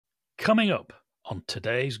Coming up on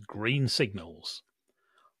today's Green Signals,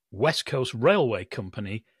 West Coast Railway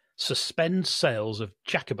Company suspends sales of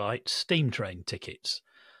Jacobite steam train tickets,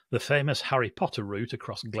 the famous Harry Potter route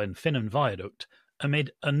across Glenfinnan Viaduct amid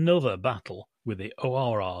another battle with the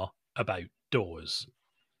ORR about doors.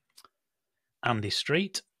 Andy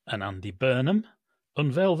Street and Andy Burnham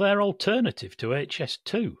unveil their alternative to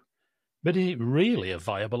HS2, but is it really a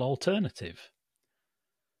viable alternative?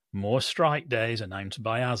 More strike days announced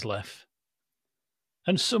by ASLEF.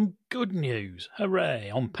 And some good news,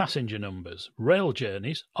 hooray, on passenger numbers. Rail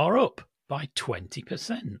journeys are up by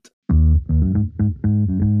 20%.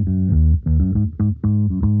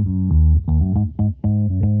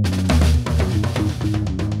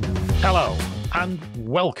 Hello and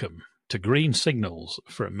welcome to Green Signals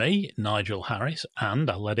from me, Nigel Harris,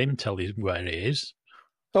 and I'll let him tell you where he is.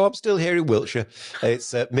 Oh, I'm still here in Wiltshire.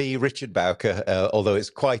 It's me, Richard Bowker. Although it's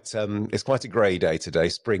quite a grey day today.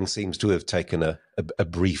 Spring seems to have taken a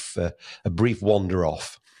brief wander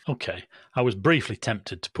off. Okay, I was briefly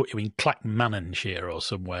tempted to put you in Clackmannanshire or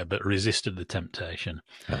somewhere, but resisted the temptation.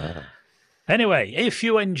 Anyway, if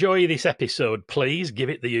you enjoy this episode, please give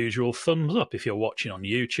it the usual thumbs up if you're watching on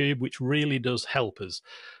YouTube, which really does help us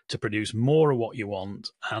to produce more of what you want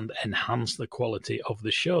and enhance the quality of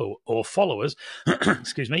the show. Or follow us,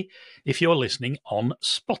 excuse me, if you're listening on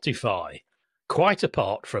Spotify. Quite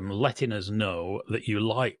apart from letting us know that you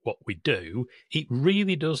like what we do, it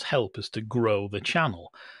really does help us to grow the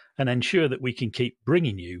channel and ensure that we can keep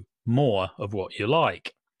bringing you more of what you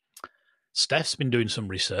like. Stef's been doing some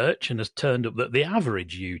research and has turned up that the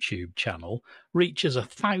average YouTube channel reaches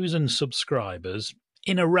 1,000 subscribers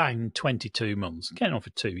in around 22 months, getting on for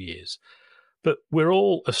 2 years. But we're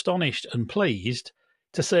all astonished and pleased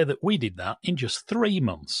to say that we did that in just 3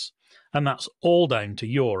 months. And that's all down to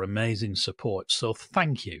your amazing support. So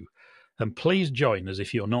thank you. And please join us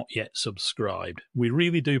if you're not yet subscribed. We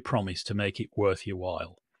really do promise to make it worth your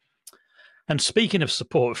while. And speaking of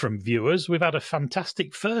support from viewers, we've had a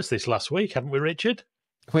fantastic first this last week, haven't we, Richard?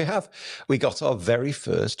 We have. We got our very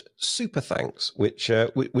first super thanks, which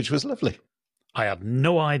was lovely. I had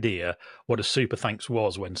no idea what a super thanks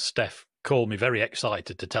was when Stef called me very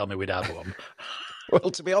excited to tell me we'd had one.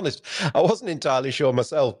 Well, to be honest, I wasn't entirely sure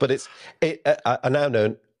myself, but I now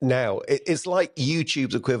know. Now, it's like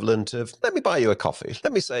YouTube's equivalent of, let me buy you a coffee.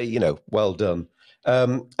 Let me say, well done.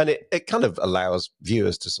 And it kind of allows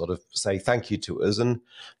viewers to sort of say thank you to us and,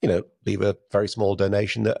 leave a very small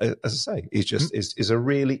donation that, as I say, is a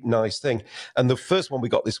really nice thing. And the first one we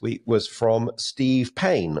got this week was from Steve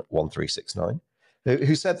Payne, 1369,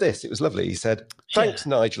 who said this. It was lovely. He said, thanks,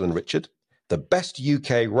 Nigel and Richard. The best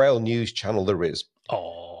UK rail news channel there is.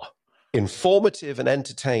 Oh, informative and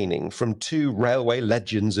entertaining from two railway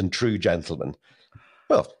legends and true gentlemen.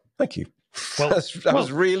 Well, thank you. Well, that was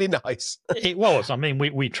really nice. It was. I mean,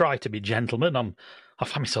 we try to be gentlemen. I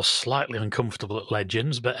find myself slightly uncomfortable at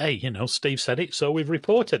legends, but hey, Steve said it, so we've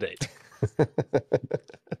reported it.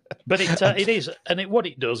 But it is, and what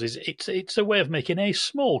it does is it's a way of making a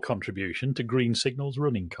small contribution to Green Signal's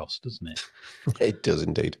running cost, doesn't it? It does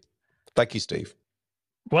indeed. Thank you, Steve.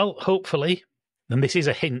 Well, hopefully, and this is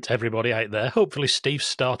a hint, everybody out there, hopefully Steve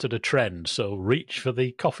started a trend, so reach for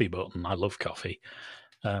the coffee button. I love coffee.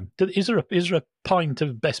 Is there a pint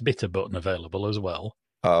of best bitter button available as well?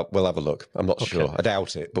 We'll have a look. I'm not sure. I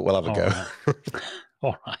doubt it, but we'll have a go. Right.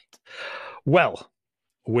 All right. Well,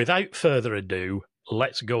 without further ado,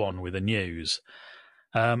 let's go on with the news.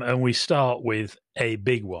 And we start with a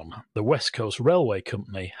big one. The West Coast Railway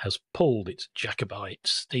Company has pulled its Jacobite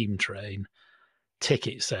steam train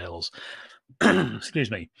ticket sales.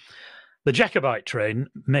 Excuse me. The Jacobite train,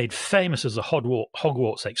 made famous as the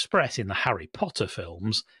Hogwarts Express in the Harry Potter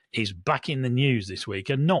films, is back in the news this week,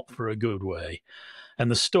 and not for a good way.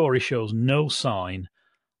 And the story shows no sign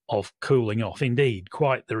of cooling off. Indeed,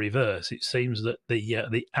 quite the reverse. It seems that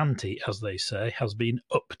the ante, as they say, has been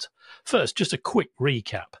upped. First, just a quick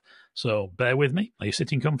recap. So bear with me. Are you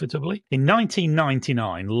sitting comfortably? In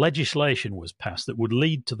 1999, legislation was passed that would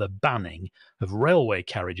lead to the banning of railway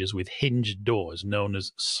carriages with hinged doors, known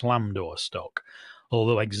as slam door stock,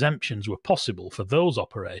 although exemptions were possible for those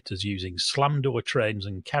operators using slam door trains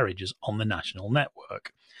and carriages on the national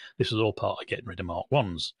network. This was all part of getting rid of Mark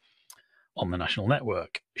 1s on the national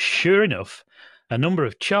network. Sure enough, a number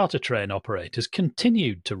of charter train operators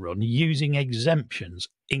continued to run using exemptions,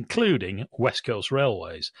 including West Coast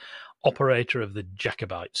Railways, operator of the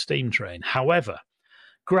Jacobite steam train. However,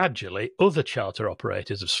 gradually, other charter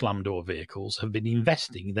operators of slam-door vehicles have been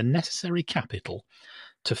investing the necessary capital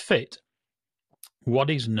to fit what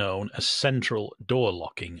is known as central door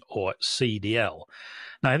locking, or CDL.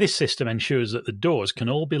 Now, this system ensures that the doors can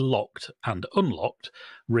all be locked and unlocked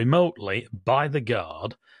remotely by the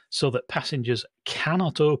guard so that passengers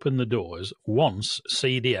cannot open the doors once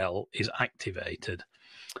CDL is activated.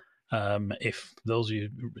 If those of you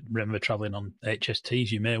remember travelling on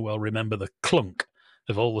HS2s, you may well remember the clunk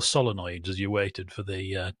of all the solenoids as you waited for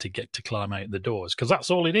the to get to climb out the doors, because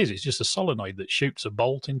that's all it is. It's just a solenoid that shoots a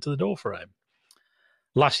bolt into the door frame.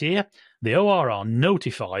 Last year, the ORR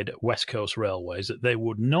notified West Coast Railways that they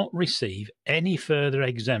would not receive any further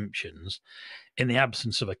exemptions in the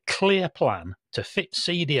absence of a clear plan to fit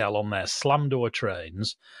CDL on their slam door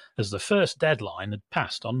trains, as the first deadline had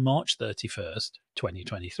passed on March 31st,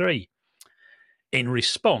 2023. In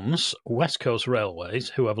response, West Coast Railways,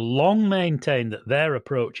 who have long maintained that their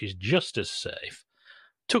approach is just as safe,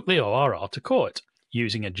 took the ORR to court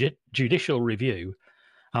using a judicial review,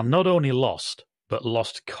 and not only lost, but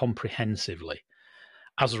lost comprehensively.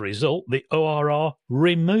 As a result, the ORR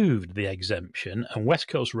removed the exemption, and West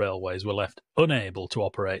Coast Railways were left unable to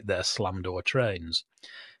operate their slam door trains.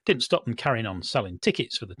 Didn't stop them carrying on selling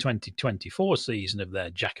tickets for the 2024 season of their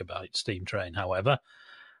Jacobite steam train, however.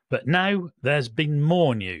 But now there's been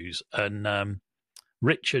more news, and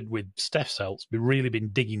Richard, with Stef's help, has really been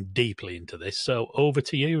digging deeply into this. So over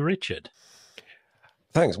to you, Richard.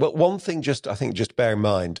 Thanks. Well, one thing just bear in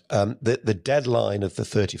mind, the deadline of the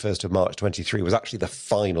 31st of March 23 was actually the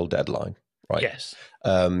final deadline, right? Yes.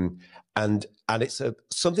 And it's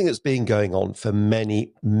something that's been going on for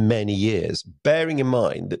many, many years, bearing in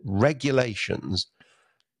mind that regulations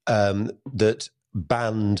that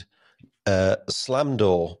banned slam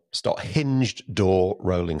door stock, hinged door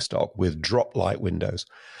rolling stock with drop light windows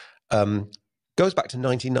goes back to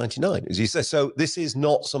 1999, as you say. So this is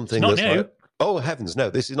not something that's new. Like, oh, heavens,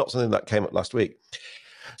 no, this is not something that came up last week.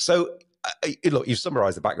 So, look, you've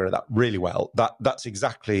summarised the background of that really well. That's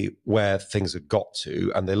exactly where things have got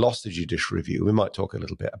to, and they lost the judicial review. We might talk a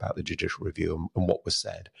little bit about the judicial review and what was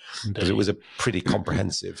said, because it was a pretty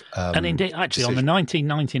comprehensive and indeed, actually, decision. On the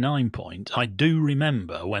 1999 point, I do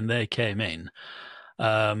remember when they came in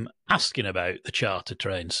asking about the charter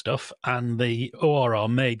train stuff, and the ORR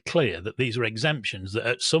made clear that these were exemptions that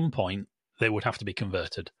at some point they would have to be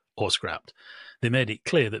converted or scrapped. They made it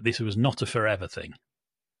clear that this was not a forever thing.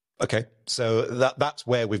 Okay, so that's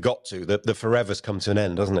where we've got to. The forever's come to an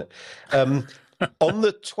end, doesn't it? On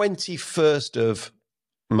the 21st of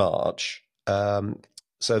March,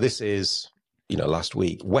 so this is, last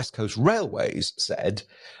week, West Coast Railways said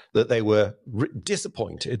that they were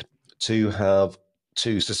disappointed to have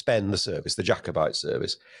to suspend the service, the Jacobite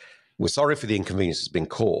service. We're sorry for the inconvenience that's been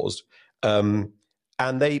caused. And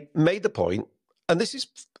they made the point, and this is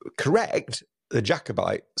correct, the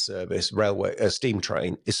Jacobite service, railway, steam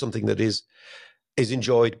train, is something that is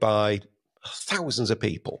enjoyed by thousands of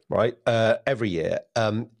people, right, every year.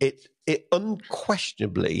 It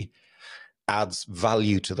unquestionably adds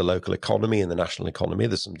value to the local economy and the national economy.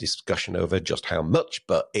 There's some discussion over just how much,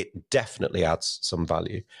 but it definitely adds some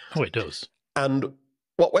value. Oh, it does. And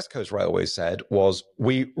what West Coast Railways said was,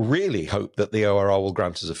 we really hope that the ORR will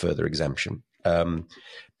grant us a further exemption,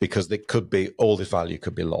 because there could be, all this value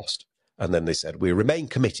could be lost. And then they said, we remain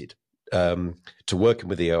committed to working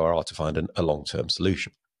with the ORR to find a long-term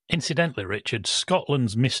solution. Incidentally, Richard,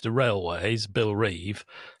 Scotland's Mr. Railways, Bill Reeve,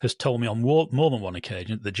 has told me on more than one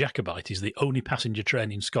occasion that the Jacobite is the only passenger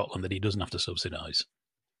train in Scotland that he doesn't have to subsidise.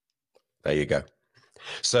 There you go.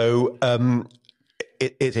 So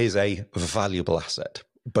it is a valuable asset,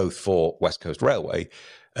 both for West Coast Railway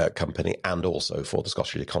Company and also for the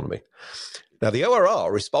Scottish economy. Now, the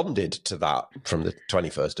ORR responded to that from the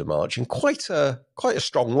 21st of March in quite a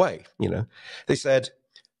strong way. They said,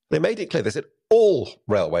 they made it clear. They said all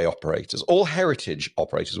railway operators, all heritage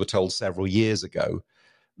operators, were told several years ago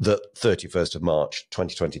that 31st of March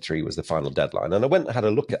 2023 was the final deadline. And I went and had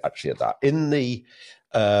a look at that in the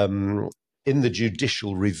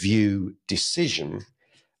judicial review decision.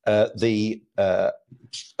 The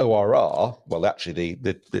ORR, well, actually,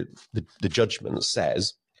 the judgment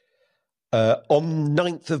says, on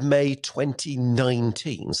 9th of May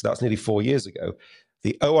 2019, so that's nearly 4 years ago,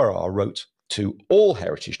 the ORR wrote to all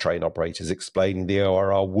heritage train operators explaining the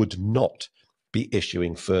ORR would not be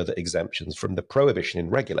issuing further exemptions from the prohibition in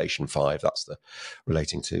Regulation 5, that's the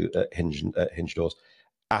relating to hinge doors,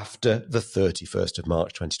 after the 31st of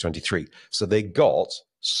March 2023. So they got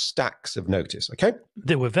stacks of notice, okay?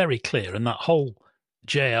 They were very clear, and that whole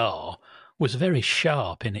JR was very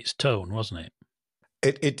sharp in its tone, wasn't it?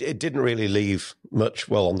 It didn't really leave much,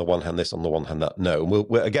 well, on the one hand this, on the one hand that, no.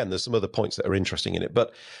 Again, there's some other points that are interesting in it,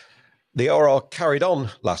 but the ORR carried on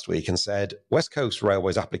last week and said West Coast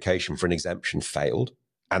Railway's application for an exemption failed,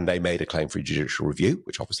 and they made a claim for judicial review,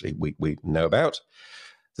 which obviously we know about.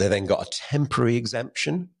 They then got a temporary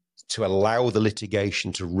exemption to allow the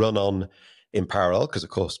litigation to run on in parallel, because, of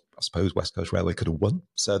course, I suppose West Coast Railway could have won.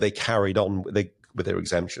 So they carried on with their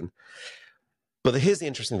exemption. But here's the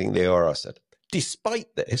interesting thing the ORR said.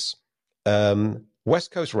 Despite this,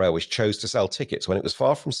 West Coast Railways chose to sell tickets when it was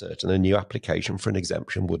far from certain a new application for an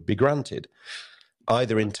exemption would be granted,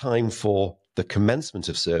 either in time for the commencement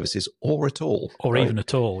of services or at all. Or right? Even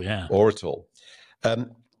at all, yeah. Or at all.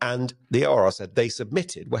 And the ORR said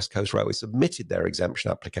West Coast Railway submitted their exemption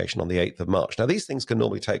application on the 8th of March. Now, these things can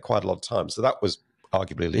normally take quite a lot of time, so that was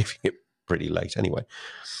arguably leaving it pretty late anyway.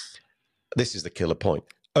 This is the killer point.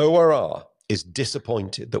 ORR is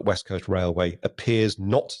disappointed that West Coast Railway appears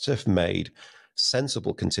not to have made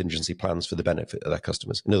sensible contingency plans for the benefit of their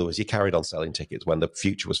customers. In other words, you carried on selling tickets when the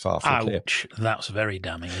future was far from clear. That's very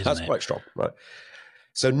damning, isn't it? That's quite strong, right?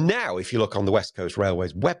 So now, if you look on the West Coast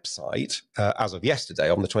Railway's website, as of yesterday,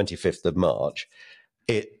 on the 25th of March,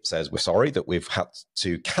 it says, we're sorry that we've had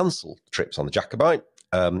to cancel trips on the Jacobite.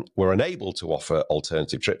 We're unable to offer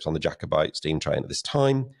alternative trips on the Jacobite steam train at this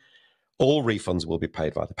time. All refunds will be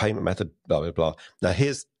paid by the payment method, blah, blah, blah. Now,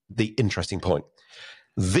 here's the interesting point.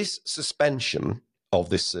 This suspension of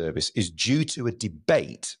this service is due to a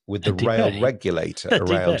debate with the rail regulator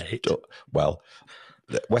around... Well...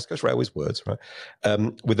 West Coast Railway's words, right?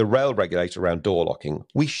 With the rail regulator around door locking,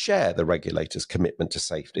 we share the regulator's commitment to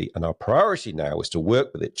safety, and our priority now is to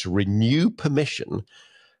work with it to renew permission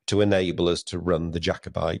to enable us to run the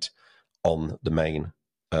Jacobite on the main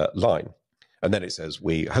line. And then it says,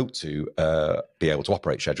 we hope to be able to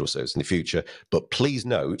operate scheduled service in the future, but please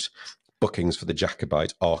note, bookings for the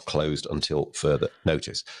Jacobite are closed until further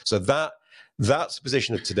notice. So that's the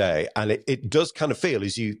position of today, and it does kind of feel,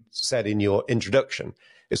 as you said in your introduction,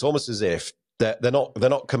 it's almost as if they're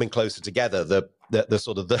not coming closer together. The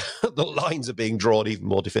sort of the lines are being drawn even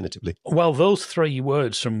more definitively. Well, those three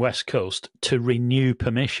words from West Coast, to renew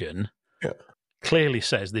permission, clearly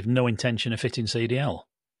says they've no intention of fitting CDL.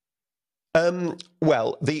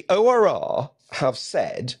 Well, the ORR have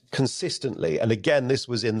said consistently, and again, this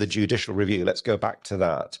was in the judicial review. Let's go back to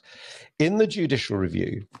that. In the judicial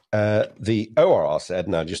review, the ORR said,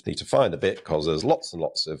 and I just need to find the bit because there's lots and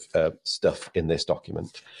lots of stuff in this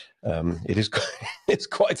document. It's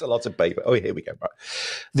quite a lot of paper. Oh, here we go. Right.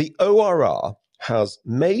 The ORR has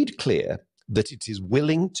made clear that it is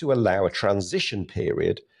willing to allow a transition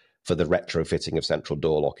period for the retrofitting of central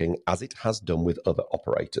door locking, as it has done with other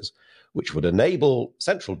operators, which would enable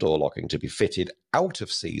central door locking to be fitted out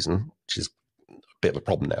of season, which is a bit of a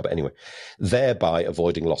problem now, but anyway, thereby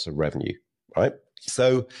avoiding loss of revenue, right?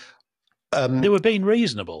 So... they were being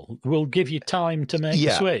reasonable. We'll give you time to make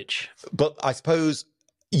the switch. But I suppose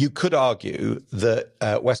you could argue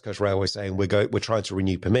that West Coast Railway saying we're trying to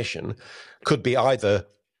renew permission could be either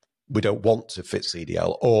we don't want to fit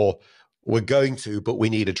CDL, or we're going to, but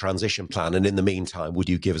we need a transition plan. And in the meantime, would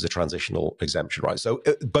you give us a transitional exemption, right? So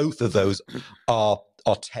both of those are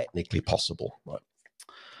technically possible, right?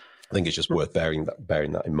 I think it's just worth bearing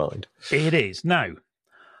that in mind. It is. Now,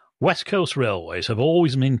 West Coast Railways have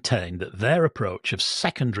always maintained that their approach of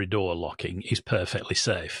secondary door locking is perfectly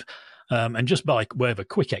safe. And just by way of a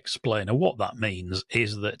quick explainer, what that means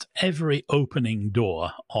is that every opening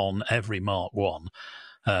door on every Mark 1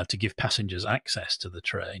 to give passengers access to the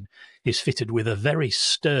train is fitted with a very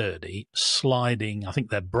sturdy sliding, I think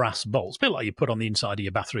they're brass bolts, a bit like you put on the inside of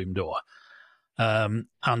your bathroom door. And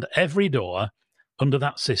every door under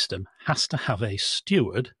that system has to have a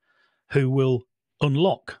steward who will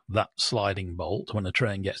unlock that sliding bolt when a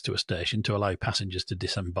train gets to a station to allow passengers to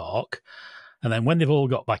disembark. And then when they've all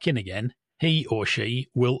got back in again, he or she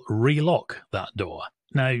will relock that door.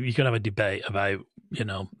 Now, you can have a debate about,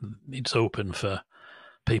 it's open for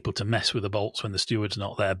people to mess with the bolts when the steward's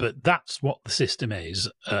not there, but that's what the system is.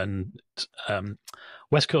 And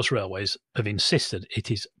West Coast Railways have insisted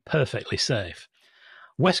it is perfectly safe.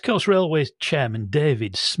 West Coast Railways chairman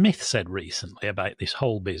David Smith said recently about this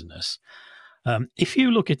whole business, if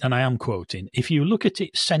you look at, and I am quoting, if you look at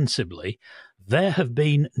it sensibly, there have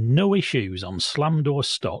been no issues on slam door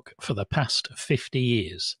stock for the past 50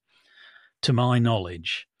 years, to my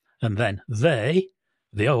knowledge. And then they,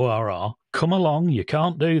 the ORR, come along, you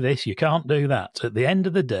can't do this, you can't do that. At the end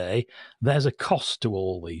of the day, there's a cost to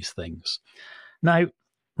all these things. Now,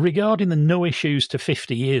 regarding the no issues to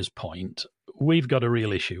 50 years point, we've got a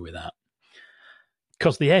real issue with that,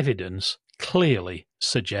 because the evidence clearly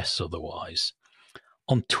suggests otherwise.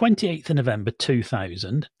 On 28th of November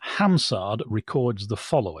 2000, Hansard records the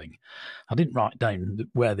following. I didn't write down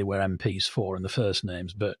where they were MPs for and the first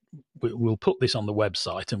names, but we'll put this on the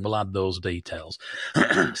website and we'll add those details.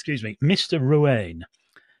 Excuse me. Mr. Ruane,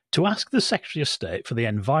 to ask the Secretary of State for the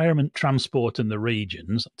Environment, Transport and the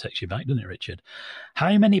Regions, that takes you back, doesn't it, Richard,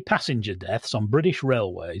 how many passenger deaths on British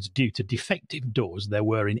railways due to defective doors there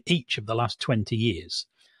were in each of the last 20 years?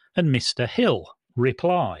 And Mr. Hill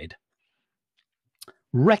replied,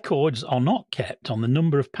 records are not kept on the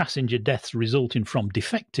number of passenger deaths resulting from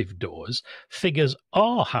defective doors. Figures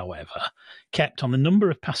are, however, kept on the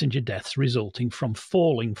number of passenger deaths resulting from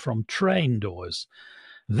falling from train doors.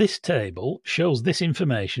 This table shows this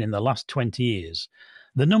information in the last 20 years.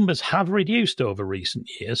 The numbers have reduced over recent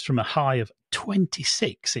years from a high of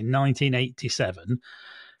 26 in 1987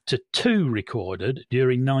 to 2 recorded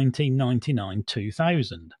during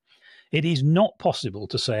 1999-2000. It is not possible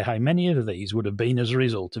to say how many of these would have been as a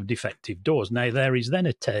result of defective doors. Now, there is then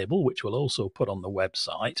a table, which we'll also put on the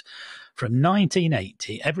website, from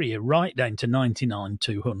 1980, every year, right down to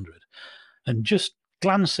 99-200. And just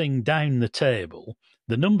glancing down the table,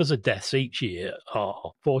 the numbers of deaths each year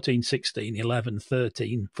are 14, 16, 11,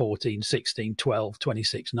 13, 14, 16, 12,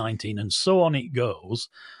 26, 19, and so on it goes,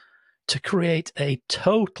 to create a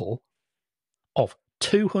total of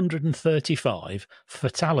 235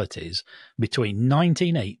 fatalities between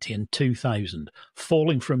 1980 and 2000,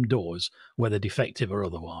 falling from doors, whether defective or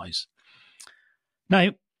otherwise. Now,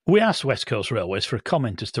 we asked West Coast Railways for a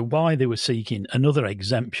comment as to why they were seeking another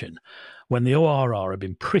exemption when the ORR had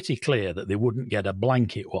been pretty clear that they wouldn't get a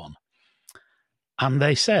blanket one. And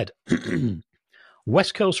they said,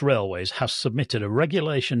 West Coast Railways has submitted a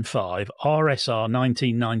Regulation 5 RSR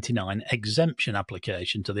 1999 exemption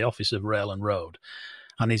application to the Office of Rail and Road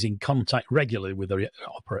and is in contact regularly with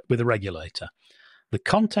the regulator. The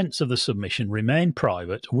contents of the submission remain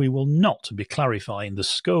private. We will not be clarifying the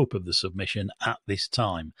scope of the submission at this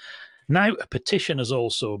time. Now, a petition has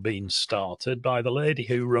also been started by the lady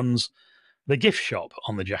who runs the gift shop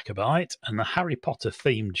on the Jacobite and the Harry Potter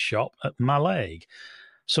themed shop at Mallaig.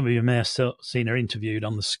 Some of you may have seen her interviewed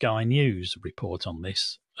on the Sky News report on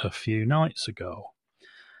this a few nights ago.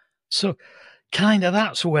 So, kind of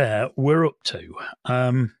that's where we're up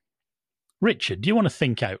to. Richard, do you want to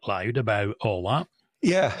think out loud about all that?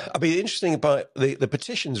 Yeah, I mean, interesting about the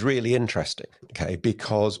petition's really interesting, okay,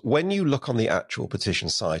 because when you look on the actual petition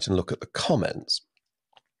site and look at the comments,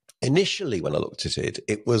 initially when I looked at it,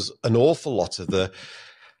 it was an awful lot of the,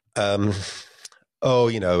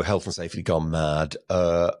 health and safety gone mad,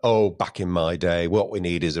 back in my day, what we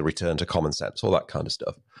need is a return to common sense, all that kind of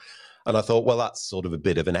stuff. And I thought, well, that's sort of a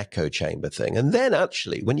bit of an echo chamber thing. And then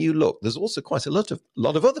actually, when you look, there's also quite a lot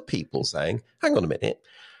of other people saying, hang on a minute,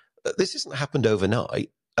 this hasn't happened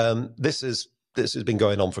overnight. This has been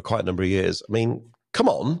going on for quite a number of years. I mean, come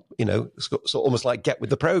on, it's sort of almost like get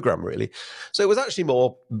with the program, really. So it was actually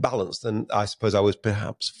more balanced than I suppose I was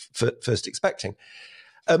perhaps first expecting.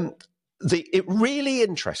 The really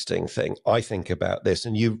interesting thing I think about this,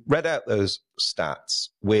 and you read out those stats,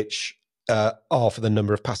 which are for the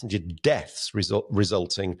number of passenger deaths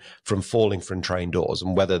resulting from falling from train doors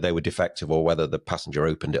and whether they were defective or whether the passenger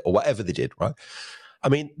opened it or whatever they did, right? I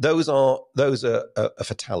mean, those are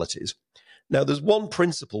fatalities. Now, there's one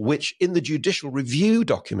principle which in the judicial review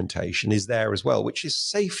documentation is there as well, which is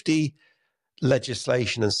safety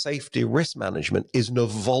legislation and safety risk management is an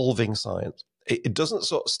evolving science. It doesn't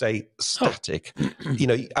sort of stay static,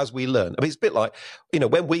 as we learn. I mean, it's a bit like,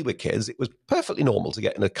 when we were kids, it was perfectly normal to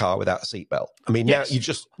get in a car without a seatbelt. I mean, yes.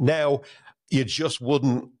 now you just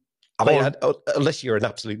wouldn't. I mean, unless you're an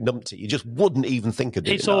absolute numpty, you just wouldn't even think of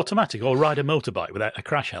it. It's automatic, or ride a motorbike without a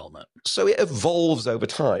crash helmet. So it evolves over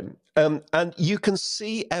time. And you can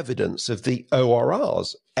see evidence of the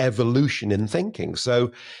ORR's evolution in thinking.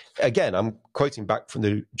 So again, I'm quoting back from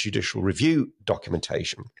the judicial review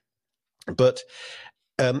documentation. But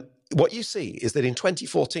what you see is that in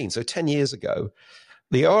 2014, so 10 years ago,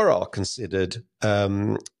 the ORR considered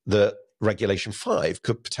that Regulation 5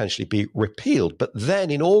 could potentially be repealed. But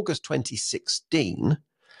then in August 2016,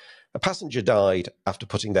 a passenger died after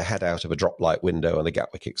putting their head out of a drop light window on the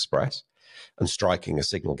Gatwick Express and striking a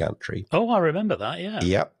signal gantry. Oh, I remember that, yeah.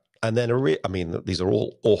 Yeah. And then, these are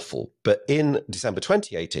all awful. But in December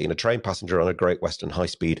 2018, a train passenger on a Great Western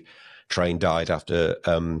high-speed train died after,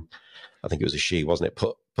 I think it was a she, wasn't it,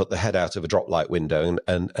 put the head out of a drop light window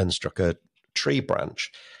and struck a tree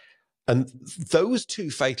branch. And those two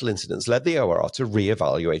fatal incidents led the ORR to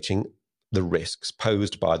re-evaluating the risks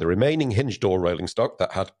posed by the remaining hinge door rolling stock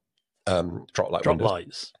that had drop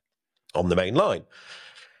lights on the main line.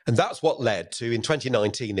 And that's what led to, in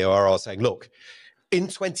 2019, the ORR saying, look, in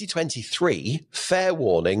 2023, fair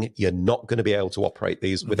warning, you're not going to be able to operate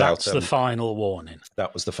these without... That's the final warning.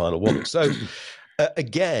 That was the final warning. So,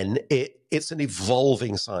 again, it's an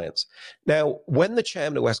evolving science. Now, when the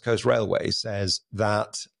chairman of West Coast Railway says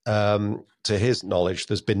that, to his knowledge,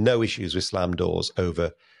 there's been no issues with slam doors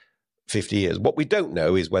over 50 years, what we don't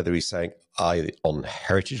know is whether he's saying either on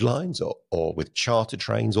heritage lines or with charter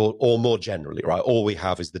trains or more generally, right? All we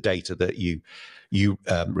have is the data that you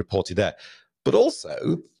reported there. But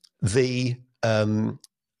also the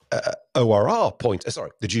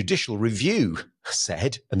the Judicial Review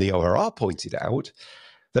said, and the ORR pointed out,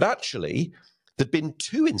 that actually there'd been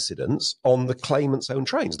 2 incidents on the claimant's own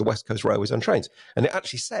trains, the West Coast Railway's own trains. And it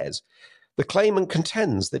actually says the claimant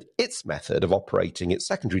contends that its method of operating its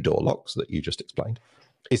secondary door locks that you just explained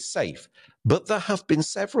is safe. But there have been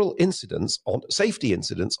several safety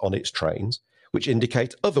incidents on its trains which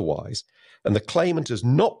indicate otherwise. And the claimant has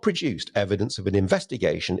not produced evidence of an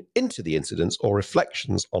investigation into the incidents or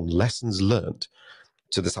reflections on lessons learnt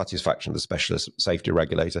to the satisfaction of the specialist safety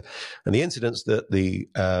regulator. And the incidents that the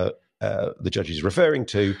judge is referring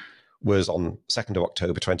to was on 2nd of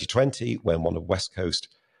October 2020, when one of West Coast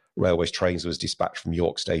Railway's trains was dispatched from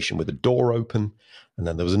York Station with a door open. And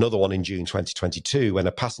then there was another one in June 2022 when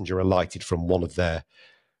a passenger alighted from one of their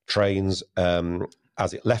trains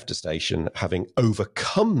as it left a station, having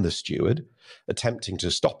overcome the steward, attempting to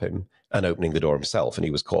stop him and opening the door himself. And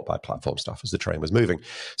he was caught by platform staff as the train was moving.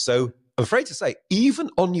 So I'm afraid to say, even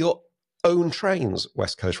on your own trains,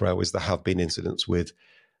 West Coast Railways, there have been incidents with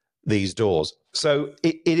these doors. So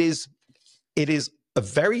it is a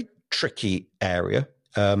very tricky area.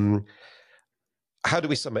 How do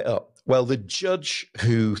we sum it up? Well, the judge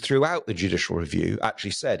who threw out the judicial review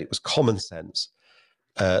actually said it was common sense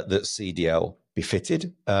that CDL be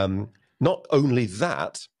fitted. Not only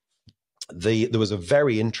that, there was a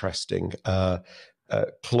very interesting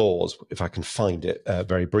clause, if I can find it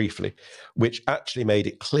very briefly, which actually made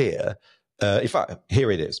it clear. In fact,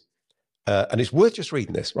 here it is. And it's worth just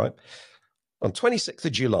reading this, right? On 26th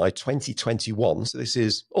of July 2021, so this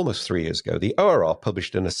is almost 3 years ago, the ORR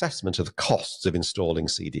published an assessment of the costs of installing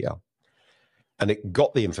CDL. And it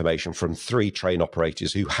got the information from 3 train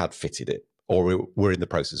operators who had fitted it or were in the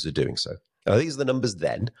process of doing so. Now, these are the numbers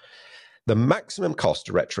then. The maximum cost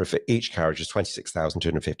to retrofit each carriage is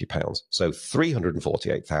 £26,250, so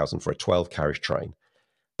 £348,000 for a 12-carriage train.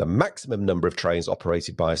 The maximum number of trains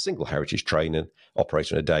operated by a single heritage train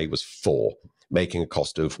operator in a day was 4, making a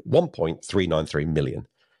cost of £1.393 million.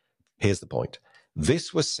 Here's the point.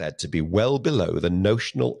 This was said to be well below the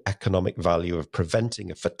notional economic value of preventing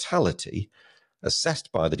a fatality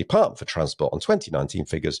assessed by the Department for Transport on 2019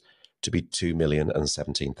 figures to be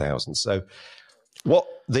 £2,017,000. So what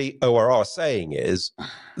the ORR are saying is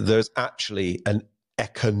there's actually an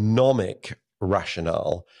economic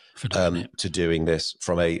rationale to doing this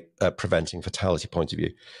from a preventing fatality point of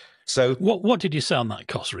view. So what did you say on that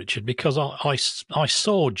cost, Richard? Because I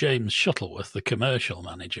saw James Shuttleworth, the commercial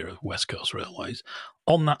manager of West Coast Railways,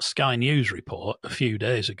 on that Sky News report a few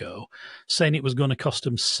days ago, saying it was going to cost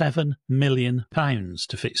them £7 million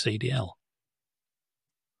to fit CDL.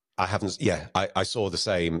 I haven't. Yeah, I saw the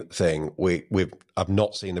same thing. I've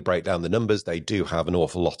not seen the breakdown, the numbers. They do have an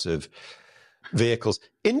awful lot of vehicles.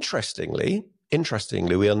 Interestingly,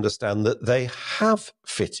 we understand that they have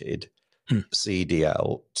fitted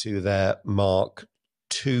CDL to their Mark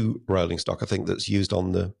II rolling stock. I think that's used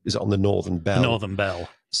on the Northern Bell. Northern Bell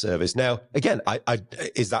service. Now, again,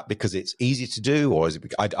 is that because it's easy to do, or is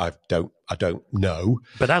it? I don't know.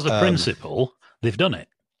 But as a principle, they've done it.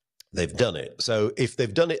 They've done it. So if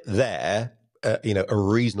they've done it there, a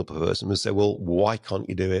reasonable person would say, well, why can't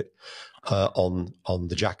you do it on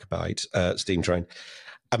the Jacobite steam train?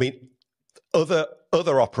 I mean, other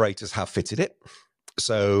operators have fitted it.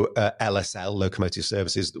 So LSL, Locomotive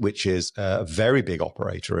Services, which is a very big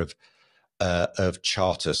operator of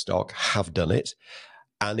charter stock, have done it.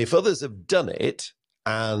 And if others have done it,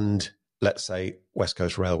 and let's say West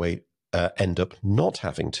Coast Railway end up not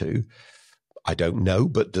having to, I don't know,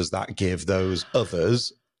 but does that give those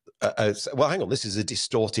others? Well, hang on, this is a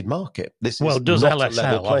distorted market. This is not a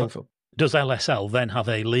level playing field. Does LSL then have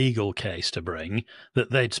a legal case to bring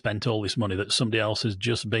that they'd spent all this money that somebody else has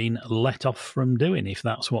just been let off from doing, if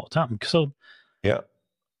that's what's happened? So, yeah,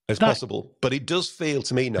 it's possible. But it does feel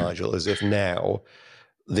to me, Nigel, as if now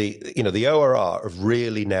the ORR have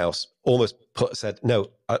really now almost said,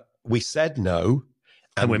 no, we said no.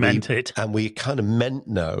 And we meant it. And we kind of meant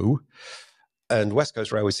no. And West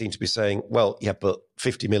Coast Railway seem to be saying, well, yeah, but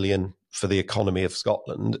 50 million for the economy of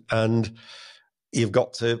Scotland, and you've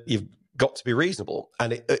got to be reasonable.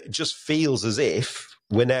 And it just feels as if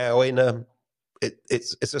we're now in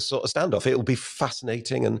it's a sort of standoff. It'll be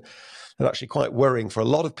fascinating and actually quite worrying for a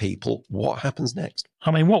lot of people. What happens next?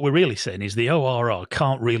 I mean, what we're really saying is the ORR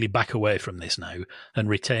can't really back away from this now and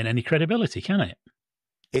retain any credibility, can it?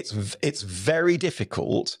 It's very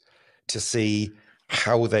difficult to see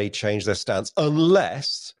how they change their stance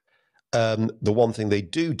unless the one thing they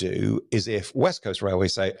do is if West Coast Railway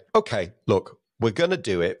say, okay, look, we're going to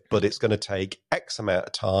do it, but it's going to take X amount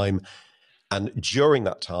of time. And during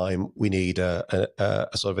that time, we need a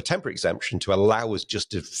sort of a temporary exemption to allow us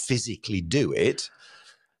just to physically do it.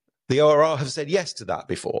 The ORR have said yes to that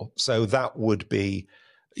before. So that would be,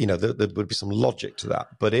 there would be some logic to that.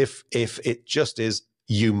 But if it just is,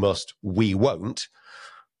 you must, we won't,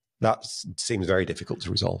 that seems very difficult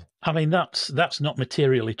to resolve. I mean, that's not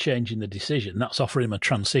materially changing the decision. That's offering them a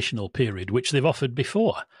transitional period, which they've offered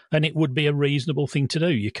before. And it would be a reasonable thing to do.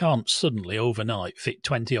 You can't suddenly overnight fit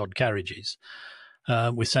 20-odd carriages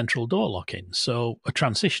with central door lock-in. So a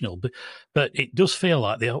transitional. But it does feel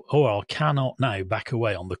like the OR cannot now back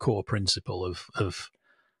away on the core principle of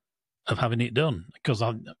having it done. Because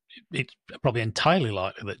it's probably entirely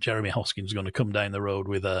likely that Jeremy Hoskins is going to come down the road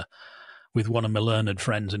with one of my learned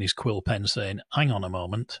friends and his quill pen saying, hang on a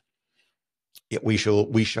moment. Yeah, we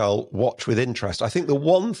shall watch with interest. I think the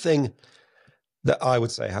one thing that I would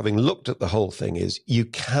say, having looked at the whole thing, is you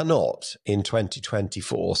cannot in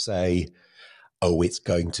 2024 say, oh, it's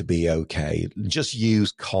going to be okay. Just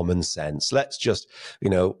use common sense. Let's just,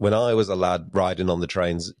 when I was a lad riding on the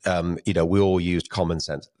trains, we all used common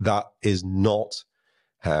sense. That is not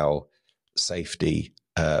how safety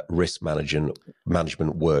risk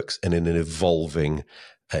management works, and in an evolving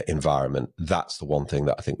environment. That's the one thing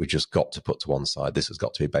that I think we just got to put to one side. This has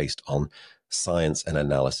got to be based on science and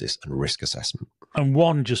analysis and risk assessment. And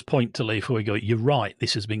one just point to leave before we go, you're right,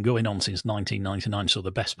 this has been going on since 1999, so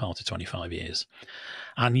the best part of 25 years.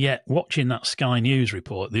 And yet, watching that Sky News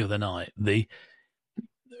report the other night, the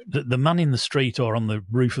man in the street or on the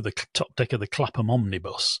roof of the top deck of the Clapham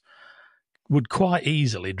omnibus would quite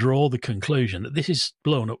easily draw the conclusion that this is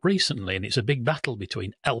blown up recently and it's a big battle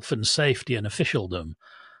between elfin safety and officialdom,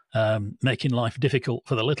 making life difficult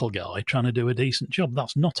for the little guy trying to do a decent job.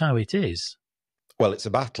 That's not how it is. Well, it's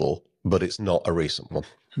a battle, but it's not a recent one.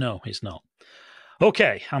 No, it's not.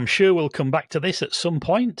 Okay, I'm sure we'll come back to this at some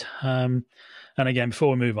point. And again, before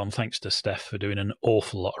we move on, thanks to Stef for doing an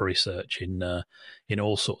awful lot of research in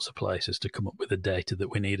all sorts of places to come up with the data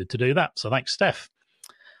that we needed to do that. So thanks, Stef.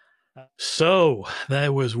 So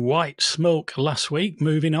there was white smoke last week,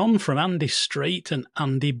 moving on from Andy Street and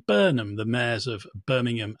Andy Burnham, the mayors of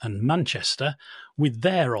Birmingham and Manchester, with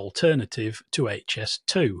their alternative to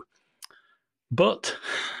HS2. But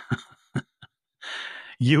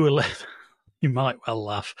you were left, you might well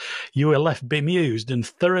laugh, you were left bemused and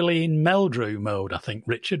thoroughly in Meldrew mode, I think,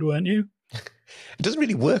 Richard, weren't you? It doesn't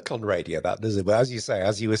really work on radio, that, does it? But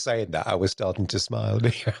as you were saying that, I was starting to smile.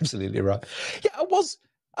 You're absolutely right. Yeah,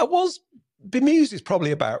 I was bemused is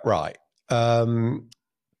probably about right. And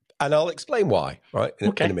I'll explain why, right,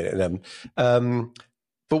 in a minute.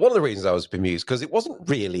 But one of the reasons I was bemused, because it wasn't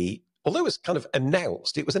really, although it was kind of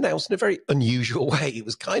announced, it was announced in a very unusual way. It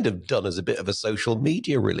was kind of done as a bit of a social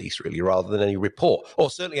media release, really, rather than any report, or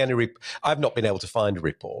certainly I've not been able to find a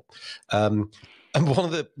report. And one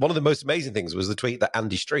of the most amazing things was the tweet that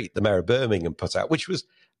Andy Street, the mayor of Birmingham, put out, which was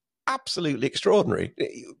absolutely extraordinary.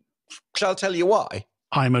 Shall I tell you why?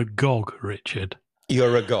 I'm agog, Richard.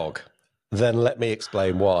 You're agog. Then let me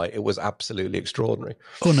explain why. It was absolutely extraordinary.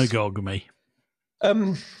 Unagog me.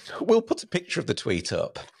 We'll put a picture of the tweet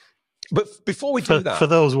up. But before we do that, for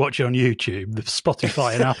those watching on YouTube, the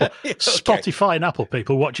Spotify and Apple, yeah, okay. Spotify and Apple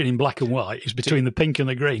people watching in black and white is between the pink and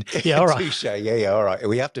the green. Yeah, all right. Touche. Yeah, all right.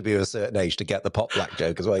 We have to be of a certain age to get the pot black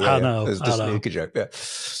joke as well. Yeah, I know. There's the snooker joke.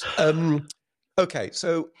 Yeah. Okay,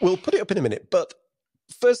 so we'll put it up in a minute. But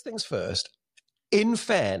first things first. In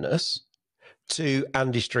fairness to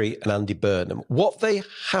Andy Street and Andy Burnham, what they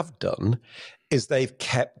have done is they've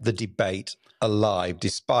kept the debate alive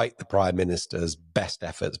despite the Prime Minister's best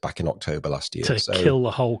efforts back in October last year. To kill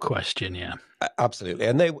the whole question, yeah. Absolutely.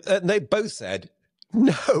 And they both said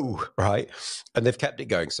no, right? And they've kept it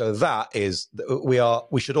going. So that is,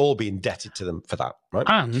 we should all be indebted to them for that, right?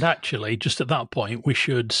 And actually, just at that point, we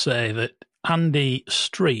should say that Andy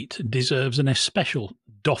Street deserves an especial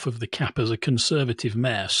doff of the cap as a Conservative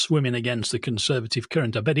mayor swimming against the Conservative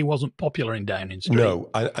current. I bet he wasn't popular in Downing Street.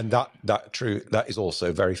 No, and that is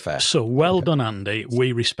also very fair. So well done, Andy.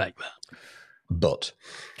 We respect that. But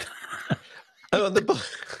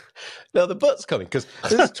the but's coming, because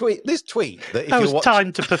this tweet that if that was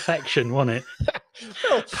timed to perfection, wasn't it?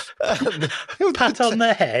 Well, Pat on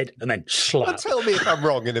the head and then slap. Well, tell me if I'm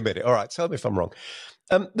wrong in a minute. All right, tell me if I'm wrong.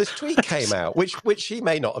 This tweet came out, which he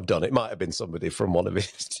may not have done. It might have been somebody from one of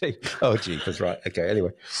his team. Oh, jeepers, right. Okay,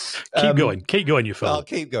 anyway. Keep going, you fool. I'll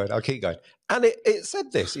keep going. And it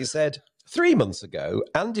said this. It said, 3 months ago,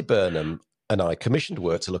 Andy Burnham and I commissioned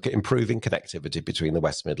work to look at improving connectivity between the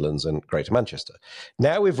West Midlands and Greater Manchester.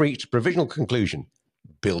 Now we've reached a provisional conclusion,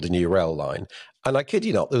 build a new rail line. And I kid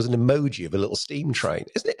you not, there was an emoji of a little steam train.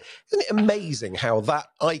 Isn't it amazing how that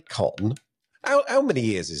icon... How many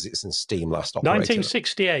years is it since steam last operated?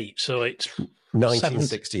 1968, so it's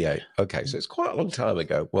 1968. 70. Okay, so it's quite a long time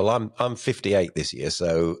ago. Well, I'm 58 this year,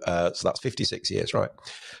 so that's 56 years, right?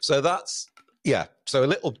 So that's so a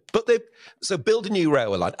little, but so build a new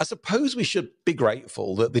railway line. I suppose we should be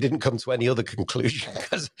grateful that they didn't come to any other conclusion,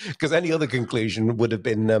 because any other conclusion would have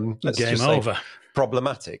been game over,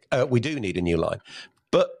 problematic. We do need a new line,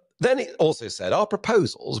 but. Then it also said our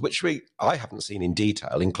proposals, which I haven't seen in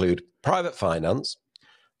detail, include private finance,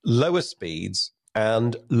 lower speeds,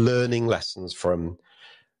 and learning lessons from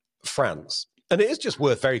France. And it is just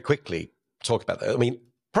worth very quickly talking about that. I mean,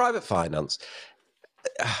 private finance.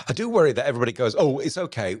 I do worry that everybody goes, "Oh, it's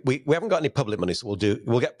okay. We haven't got any public money, so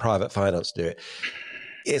we'll get private finance to do it."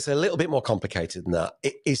 It's a little bit more complicated than that.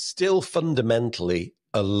 It is still fundamentally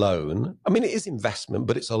a loan. I mean, it is investment,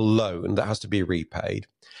 but it's a loan that has to be repaid.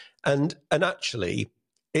 And actually,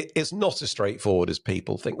 it's not as straightforward as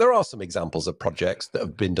people think. There are some examples of projects that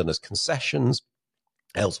have been done as concessions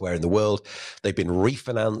elsewhere in the world. They've been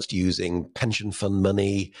refinanced using pension fund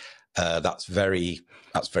money. That's very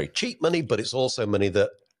cheap money, but it's also money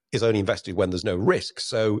that is only invested when there's no risk.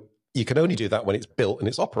 So you can only do that when it's built and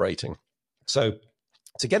it's operating. So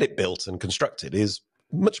to get it built and constructed is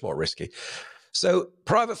much more risky. So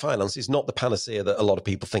private finance is not the panacea that a lot of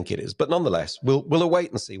people think it is. But nonetheless, we'll await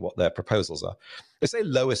and see what their proposals are. They say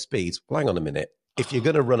lower speeds. Well, hang on a minute. If you're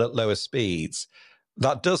going to run at lower speeds,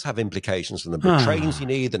 that does have implications for the number of trains you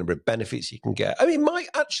need, the number of benefits you can get. I mean, it might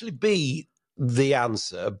actually be the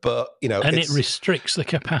answer, but, you know... And it restricts the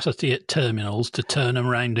capacity at terminals to turn them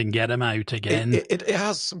around and get them out again. It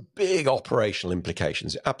has some big operational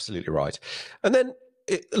implications. You're absolutely right. And then...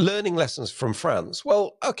 learning lessons from France.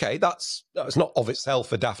 Well, okay, that's not of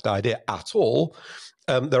itself a daft idea at all.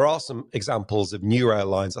 There are some examples of new rail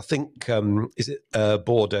lines. I think, is it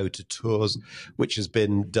Bordeaux to Tours, which has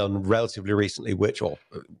been done relatively recently,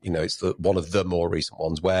 it's one of the more recent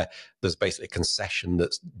ones where there's basically a concession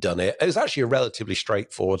that's done it. It's actually a relatively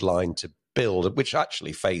straightforward line to build, which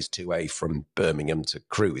actually phase 2A from Birmingham to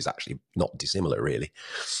Crewe is actually not dissimilar, really.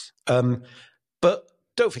 But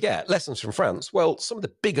don't forget, lessons from France. Well, some of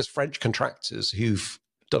the biggest French contractors who've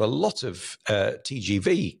done a lot of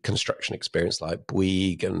TGV construction experience, like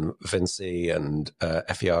Bouygues and Vinci and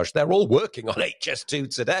Eiffage, they're all working on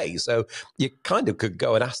HS2 today. So you kind of could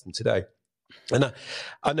go and ask them today. And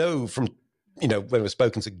I know from, when we've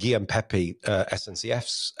spoken to Guillaume Pepe,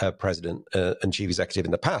 SNCF's president and chief executive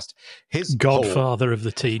in the past, his godfather of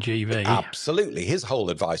the TGV. Absolutely. His whole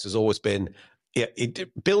advice has always been,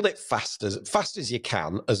 build it fast as you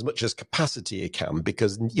can, as much as capacity you can,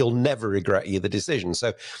 because you'll never regret either decision.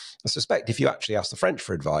 So I suspect if you actually ask the French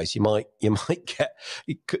for advice, you might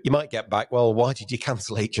get back, well, why did you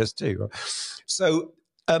cancel HS2? So,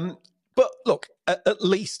 but look, at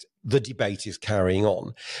least the debate is carrying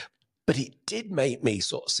on. But it did make me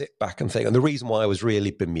sort of sit back and think, and the reason why I was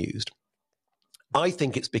really bemused, I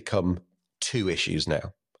think it's become two issues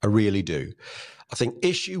now. I really do. I think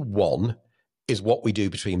issue one is what we do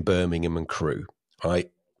between Birmingham and Crewe, right?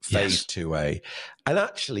 Phase 2A. And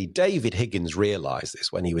actually, David Higgins realised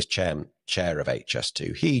this when he was chair of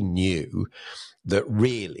HS2. He knew that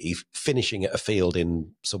really finishing at a field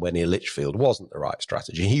in somewhere near Lichfield wasn't the right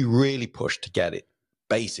strategy. He really pushed to get it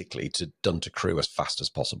basically done to Crewe as fast as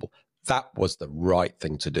possible. That was the right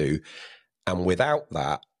thing to do. And without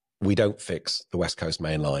that, we don't fix the West Coast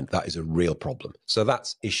Main Line. That is a real problem. So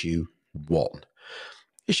that's issue one.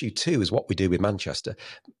 Issue two is what we do with Manchester.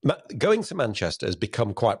 Going to Manchester has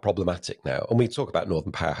become quite problematic now. And we talk about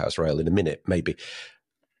Northern Powerhouse Rail in a minute, maybe.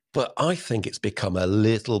 But I think it's become a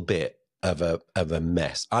little bit of a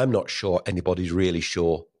mess. I'm not sure anybody's really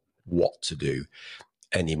sure what to do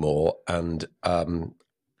anymore. And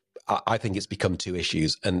I think it's become two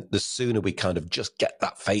issues. And the sooner we kind of just get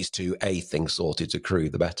that phase 2A thing sorted to Crewe,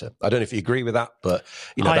 the better. I don't know if you agree with that, but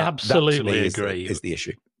I absolutely agree. Is the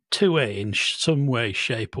issue. 2A in some way,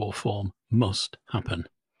 shape or form must happen.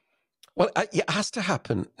 Well, it has to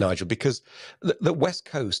happen, Nigel, because the West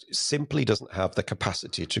Coast simply doesn't have the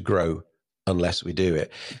capacity to grow unless we do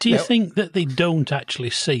it. Do you think that they don't actually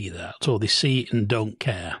see that, or they see it and don't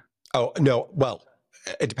care? Oh, no, well,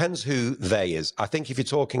 it depends who they is. I think if you're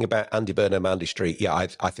talking about Andy Burnham, Andy Street, yeah,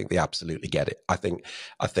 I think they absolutely get it. I think,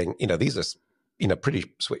 these are,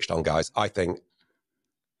 pretty switched on guys. I think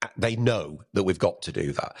they know that we've got to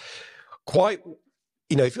do that. Quite,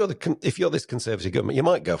 if you're this Conservative government, you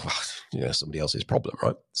might go, well, somebody else's problem,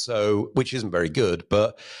 right? So, which isn't very good.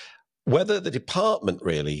 But whether the department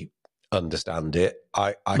really understand it,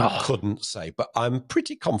 I couldn't say. But I'm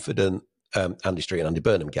pretty confident Andy Street and Andy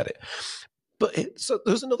Burnham get it. But so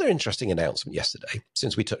there was another interesting announcement yesterday,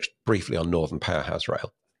 since we touched briefly on Northern Powerhouse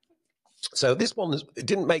Rail. So this one it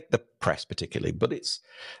didn't make the press particularly, but it's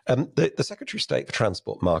the Secretary of State for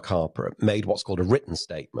Transport, Mark Harper, made what's called a written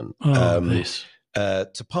statement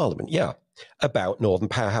to Parliament, about Northern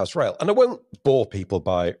Powerhouse Rail. And I won't bore people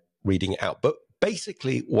by reading it out, but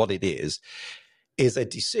basically what it is a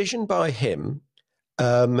decision by him.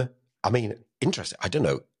 Interesting. I don't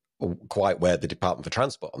know quite where the Department for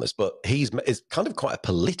Transport on this, but it's kind of quite a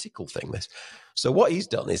political thing, this. So what he's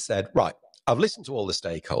done is said, right, I've listened to all the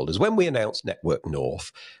stakeholders. When we announced Network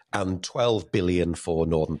North and 12 billion for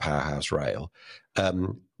Northern Powerhouse Rail,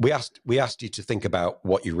 we asked you to think about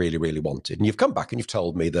what you really, really wanted. And you've come back and you've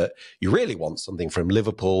told me that you really want something from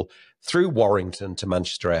Liverpool through Warrington to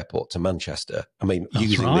Manchester Airport to Manchester.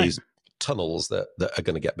 Using these tunnels that are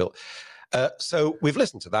going to get built. So we've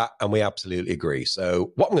listened to that and we absolutely agree.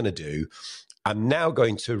 So what I'm going to do, I'm now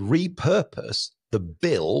going to repurpose the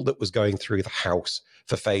bill that was going through the House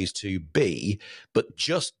for Phase 2B, but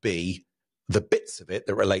just be the bits of it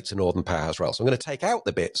that relate to Northern Powerhouse Rail. So I'm going to take out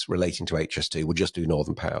the bits relating to HS2. We'll just do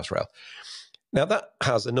Northern Powerhouse Rail. Now, that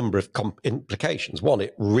has a number of implications. One,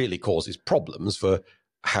 it really causes problems for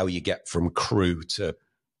how you get from Crewe to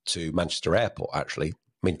Manchester Airport, actually.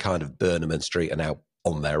 Kind of Burnham and Street are now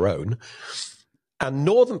on their own. And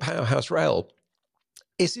Northern Powerhouse Rail,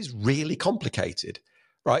 this is really complicated,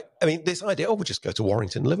 right? This idea, we'll just go to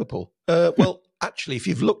Warrington, Liverpool. Well, actually, if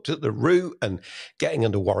you've looked at the route and getting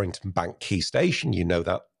under Warrington Bank Quay Station, you know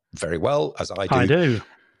that very well, as I do. I do.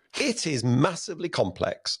 It is massively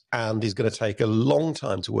complex and is going to take a long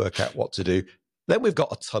time to work out what to do. Then we've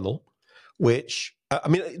got a tunnel, which,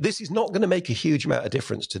 this is not going to make a huge amount of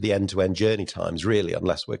difference to the end-to-end journey times, really,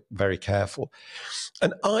 unless we're very careful.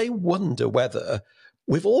 And I wonder whether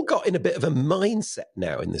we've all got in a bit of a mindset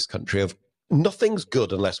now in this country of nothing's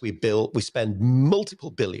good unless we spend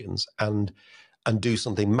multiple billions and do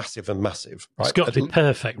something massive and massive. Right? It's got to be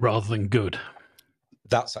perfect rather than good.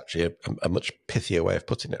 That's actually a much pithier way of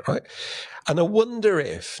putting it, right? And I wonder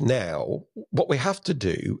if now what we have to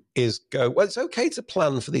do is go, well, it's okay to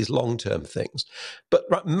plan for these long-term things, but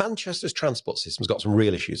right, Manchester's transport system's got some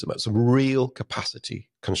real issues about some real capacity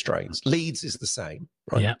constraints. Leeds is the same,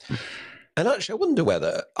 right? Yeah. And actually, I wonder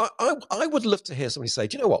whether, I would love to hear somebody say,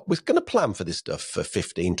 do you know what, we're going to plan for this stuff for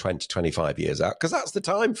 15, 20, 25 years out, because that's the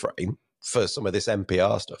time frame for some of this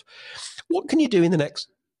NPR stuff. What can you do in the next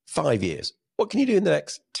 5 years? What can you do in the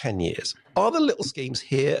next 10 years? Are there little schemes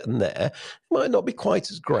here and there? Might not be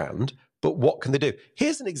quite as grand, but what can they do?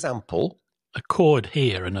 Here's an example. A chord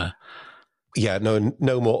here and a... Yeah, no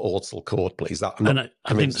more Ortsel chord, please. I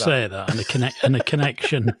didn't say that. And a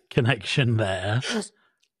connection there.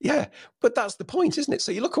 Yeah, but that's the point, isn't it?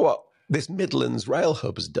 So you look at what this Midlands rail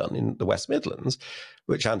hub has done in the West Midlands,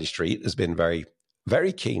 which Andy Street has been very,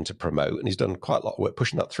 very keen to promote, and he's done quite a lot of work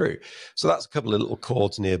pushing that through. So that's a couple of little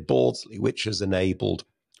chords near Bawdsley, which has enabled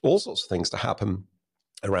all sorts of things to happen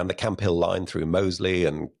around the Camp Hill line through Moseley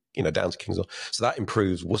and down to Kingswell. So that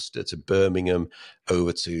improves Worcester to Birmingham,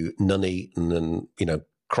 over to Nuneaton, and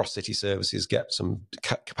cross-city services get some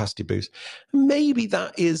capacity boost. Maybe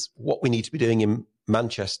that is what we need to be doing in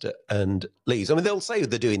Manchester and Leeds. They'll say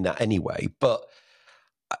they're doing that anyway, but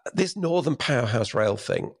this Northern Powerhouse Rail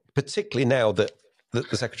thing, particularly now that the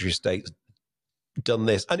Secretary of State's done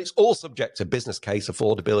this, and it's all subject to business case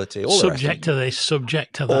affordability, all subject to this,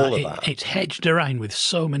 subject to that. It's hedged around with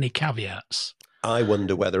so many caveats. I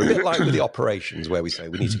wonder whether, a bit like with the operations where we say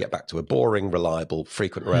we need to get back to a boring, reliable,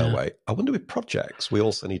 frequent railway, I wonder with projects, we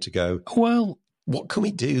also need to go, well, what can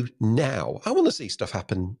we do now? I want to see stuff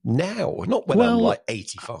happen now, not when I'm like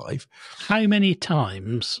 85. How many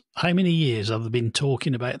years have they been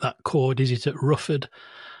talking about that chord? Is it at Rufford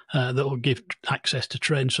that will give access to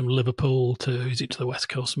trains from Liverpool to the West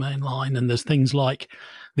Coast Main Line? And there's things like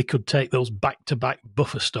they could take those back-to-back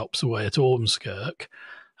buffer stops away at Ormskirk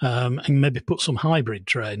and maybe put some hybrid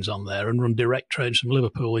trains on there and run direct trains from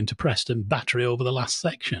Liverpool into Preston Battery over the last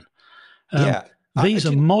section. These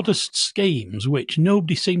are modest schemes which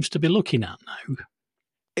nobody seems to be looking at now.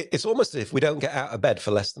 It's almost as if we don't get out of bed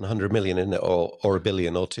for less than 100 million in it, or a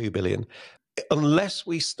billion or 2 billion. unless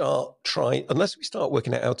we start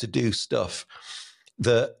working out how to do stuff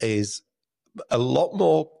that is a lot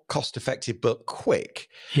more cost effective but quick,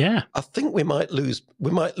 I think we might lose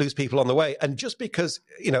people on the way. And just because,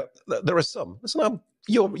 there are some, listen,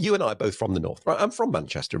 you and I are both from the north, right? I'm from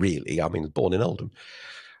Manchester, really. I mean, born in Oldham.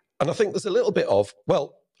 And I think there's a little bit of,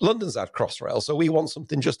 well, London's had Crossrail, so we want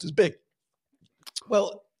something just as big.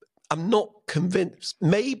 Well, I'm not convinced.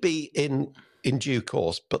 Maybe in due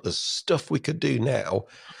course, but the stuff we could do now,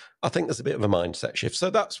 I think there's a bit of a mindset shift. So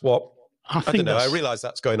that's what I don't know. I realise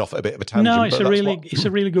that's going off at a bit of a tangent. No, it's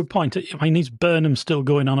a really good point. I mean, is Burnham still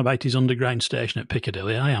going on about his underground station at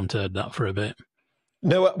Piccadilly? I haven't heard that for a bit.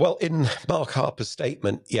 No, well, in Mark Harper's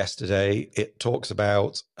statement yesterday, it talks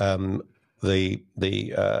about the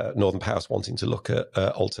Northern Power wanting to look at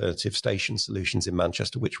alternative station solutions in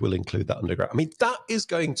Manchester, which will include that underground. I mean, that is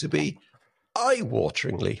going to be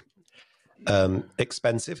eye-wateringly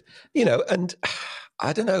expensive, and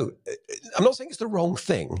I don't know. I'm not saying it's the wrong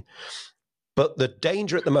thing, but the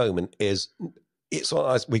danger at the moment is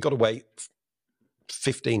we got to wait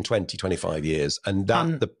 15, 20, 25 years. And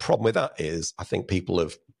the problem with that is I think people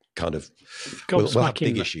have kind of we'll have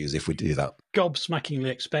big issues if we do that. Gobsmackingly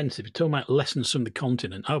expensive. You're talking about lessons from the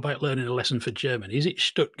continent. How about learning a lesson for Germany? Is it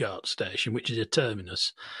Stuttgart station, which is a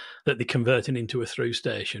terminus, that they're converting into a through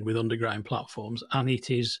station with underground platforms? And it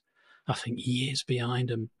is, I think, years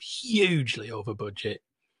behind and hugely over budget.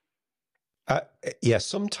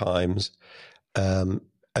 Sometimes,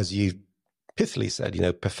 as you pithily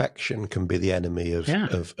said, perfection can be the enemy of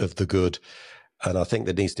the good. And I think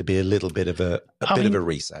there needs to be a little bit of a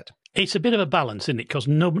reset. It's a bit of a balance, isn't it? Because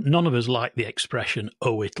none of us like the expression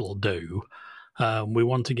 "oh, it'll do." We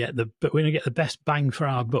want to get the best bang for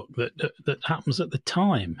our buck that happens at the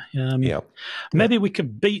time. Maybe we can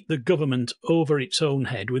beat the government over its own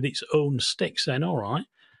head with its own stick, saying, "All right,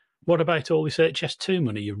 what about all this HS2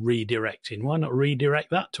 money you're redirecting? Why not redirect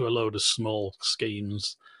that to a load of small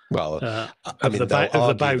schemes?" Well,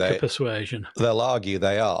 the Bowker persuasion. They'll argue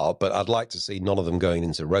they are, but I'd like to see none of them going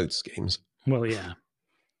into road schemes. Well, yeah.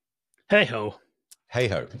 Hey-ho.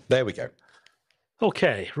 Hey-ho. There we go.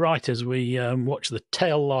 Okay, right, as we watch the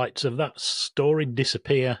tail lights of that story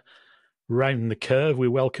disappear round the curve, we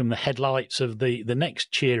welcome the headlights of the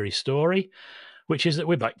next cheery story, which is that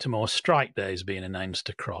we're back to more strike days being announced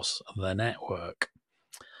across the network.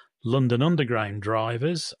 London Underground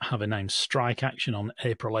drivers have announced strike action on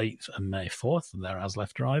April 8th and May 4th. They're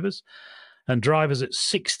ASLEF drivers. And drivers at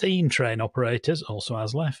 16 train operators, also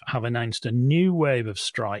ASLEF, have announced a new wave of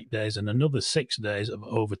strike days and another 6 days of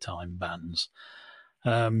overtime bans.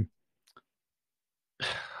 Probably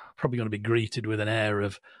going to be greeted with an air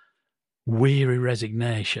of weary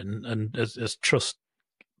resignation and as trust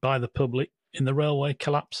by the public in the railway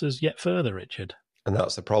collapses yet further, Richard. And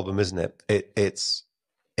that's the problem, isn't it?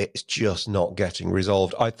 It's just not getting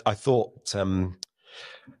resolved. I thought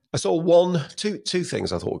I saw two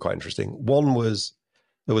things I thought were quite interesting. One was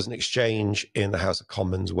there was an exchange in the House of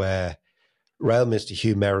Commons where Rail Minister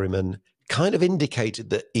Hugh Merriman kind of indicated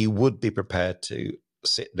that he would be prepared to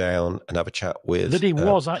sit down and have a chat with. That he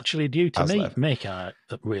was actually due to make a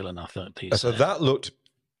Whelan, I thought. So that looked.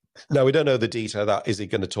 Now we don't know the detail of that. Is he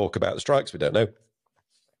going to talk about the strikes? We don't know.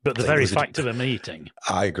 But the very fact of a meeting.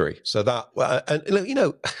 I agree. So that, and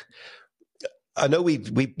I know we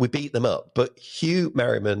beat them up, but Hugh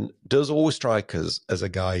Merriman does always strike us as a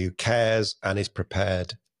guy who cares and is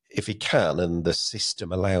prepared if he can, and the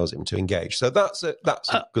system allows him to engage. So that's a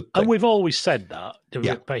good thing. And we've always said that,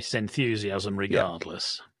 based enthusiasm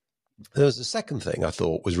regardless. Yeah. There was a second thing I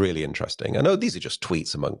thought was really interesting. I know these are just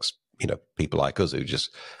tweets amongst people like us who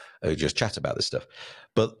just chat about this stuff.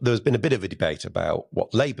 But there's been a bit of a debate about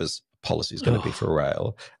what Labour's policy is going to be for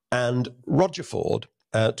rail. And Roger Ford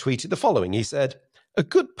tweeted the following. He said, a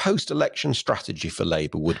good post-election strategy for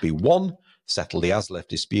Labour would be 1, settle the ASLEF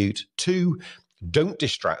dispute, 2, don't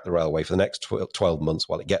distract the railway for the next 12 months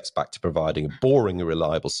while it gets back to providing a boring and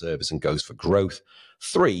reliable service and goes for growth,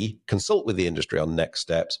 3, consult with the industry on next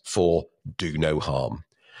steps, 4, do no harm.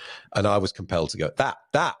 And I was compelled to go,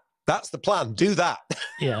 that's the plan. Do that.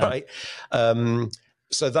 Yeah. Right.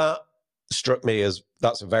 So that struck me as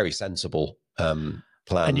that's a very sensible plan.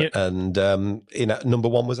 And number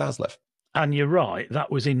 1 was ASLEF. And you're right.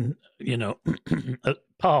 That was in,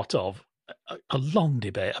 part of a long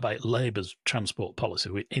debate about Labour's transport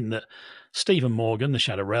policy, in that Stephen Morgan, the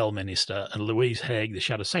Shadow Rail Minister, and Louise Haigh, the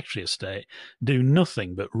Shadow Secretary of State, do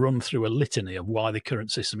nothing but run through a litany of why the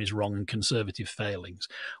current system is wrong and Conservative failings,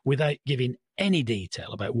 without giving any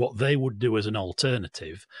detail about what they would do as an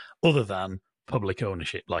alternative, other than public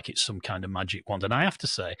ownership like it's some kind of magic wand. And I have to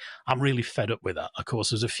say, I'm really fed up with that. Of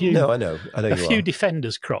course, there's a few No, I know a you few are.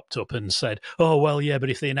 defenders cropped up and said, oh, well, yeah, but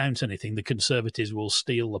if they announce anything, the Conservatives will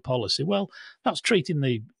steal the policy. Well, that's treating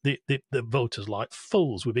the voters like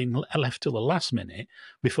fools. We've been left till the last minute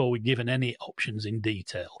before we're given any options in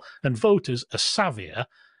detail. And voters are savvier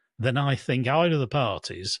than I think either of the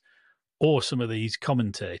parties or some of these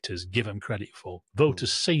commentators give them credit for.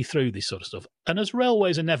 Voters see through this sort of stuff. And as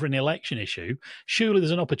railways are never an election issue, surely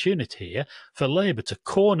there's an opportunity here for Labour to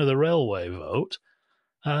corner the railway vote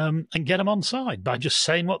and get them on side by just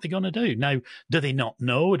saying what they're going to do. Now, do they not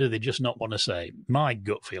know, or do they just not want to say? My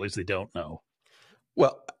gut feel is they don't know.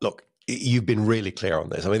 Well, look, you've been really clear on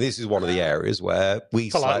this. I mean, this is one of the areas where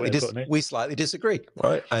we slightly disagree,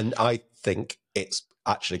 right? And I think it's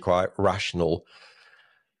actually quite rational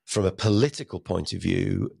from a political point of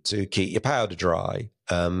view to keep your powder dry.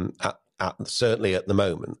 Certainly at the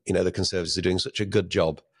moment, the Conservatives are doing such a good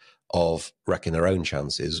job of wrecking their own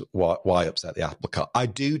chances. Why upset the apple cart? I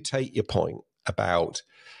do take your point about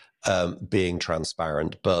being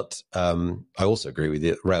transparent, but I also agree with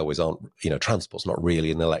you. Railways aren't, transport's not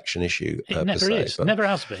really an election issue. It never is, never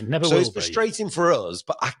has been, never will be. So it's frustrating for us,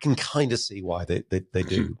 but I can kind of see why they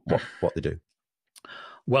do what they do.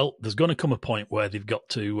 Well, there's going to come a point where they've got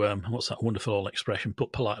to, what's that wonderful old expression,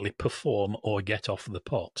 put politely, perform or get off the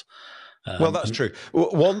pot. Well, that's true.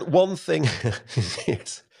 One thing,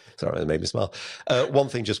 yes, sorry, that made me smile. One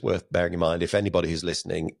thing just worth bearing in mind, if anybody who's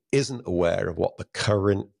listening isn't aware of what the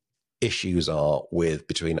current issues are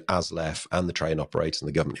between ASLEF and the train operators and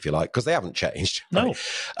the government, if you like, because they haven't changed. No.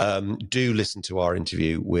 Right? Do listen to our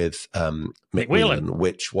interview with Mick Whelan,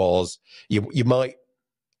 which was, you might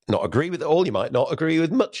not agree with it all, you might not agree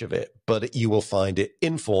with much of it, but you will find it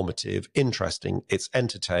informative, interesting, it's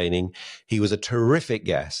entertaining. He was a terrific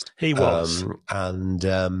guest. He was. And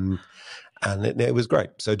it was great.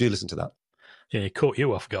 So do listen to that. Yeah, he caught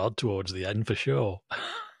you off guard towards the end for sure.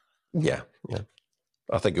 Yeah.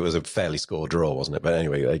 I think it was a fairly score draw, wasn't it? But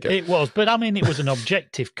anyway, there you go. It was, but I mean, it was an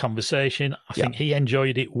objective conversation. I think he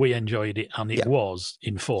enjoyed it, we enjoyed it, and it was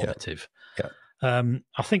informative. Yeah.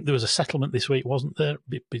 I think there was a settlement this week, wasn't there,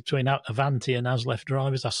 between Avanti and ASLEF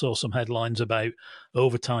drivers? I saw some headlines about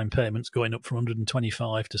overtime payments going up from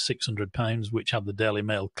 £125 to £600, which had the Daily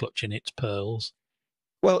Mail clutching its pearls.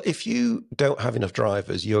 Well, if you don't have enough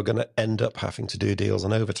drivers, you're going to end up having to do deals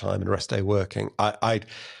on overtime and rest day working.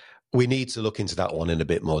 We need to look into that one in a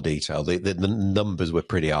bit more detail. The numbers were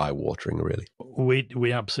pretty eye-watering, really.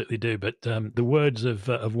 We absolutely do. But the words of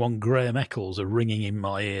one Graham Eccles are ringing in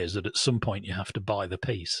my ears that at some point you have to buy the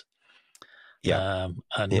piece. Yeah.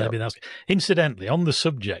 Maybe that's... Incidentally, on the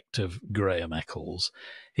subject of Graham Eccles,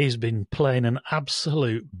 he's been playing an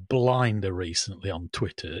absolute blinder recently on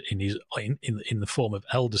Twitter in the form of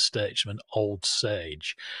elder statesman, old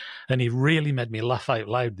sage. And he really made me laugh out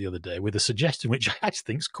loud the other day with a suggestion which I actually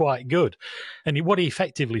think is quite good. And what he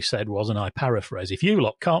effectively said was, and I paraphrase, if you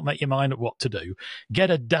lot can't make your mind up what to do,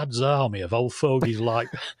 get a dad's army of old fogies like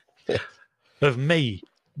me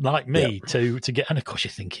to get, and of course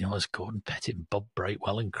you're thinking, there's Gordon Pettit, Bob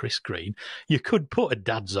Breakwell and Chris Green. You could put a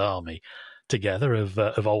dad's army together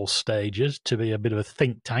of old stagers to be a bit of a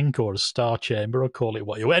think tank or a star chamber, or call it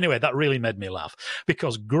what you... Anyway, that really made me laugh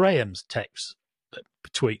because Graham's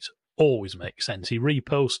tweets always make sense. He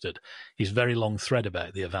reposted his very long thread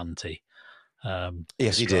about the Avanti.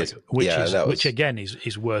 Yes, he did. Which again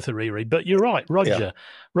is worth a reread. But you're right, Roger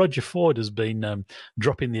Ford has been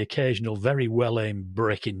dropping the occasional very well aimed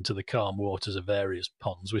brick into the calm waters of various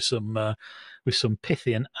ponds with some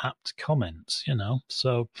pithy and apt comments.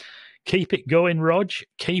 So keep it going, Rog.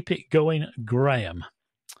 Keep it going, Graham.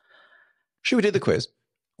 Should we do the quiz?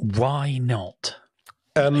 Why not?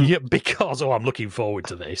 Because I'm looking forward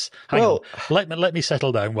to this. Hang on. Let me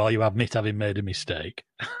settle down while you admit having made a mistake.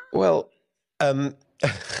 Well.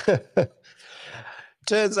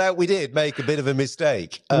 Turns out we did make a bit of a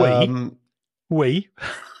mistake. We?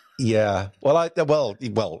 Yeah.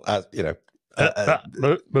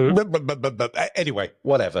 Anyway,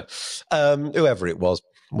 whatever. Whoever it was,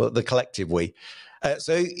 the collective we.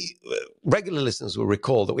 So regular listeners will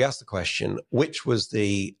recall that we asked the question, which was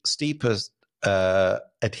the steepest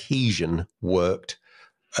adhesion worked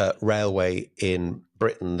railway in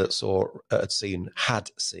Britain that had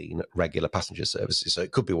seen regular passenger services. So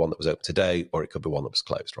it could be one that was open today, or it could be one that was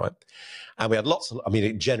closed, right? And we had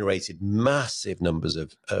it generated massive numbers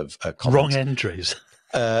of comments. Wrong entries.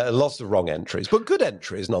 Lots of wrong entries, but good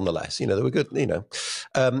entries nonetheless. They were good,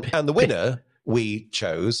 And the winner we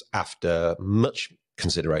chose after much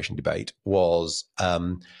consideration debate was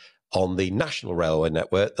on the National Railway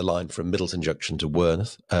Network, the line from Middleton Junction to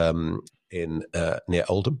Wormouth. in near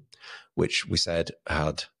Oldham, which we said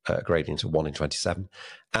had a gradient of 1 in 27.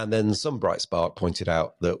 And then some bright spark pointed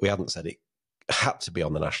out that we hadn't said it had to be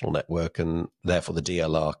on the national network, and therefore the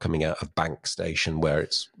DLR coming out of Bank Station, where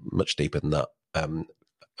it's much deeper than that,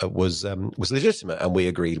 was legitimate, and we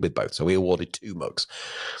agreed with both. So we awarded 2 mugs.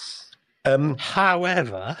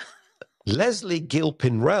 However, Leslie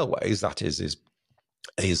Gilpin Railways, that is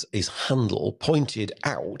his handle, pointed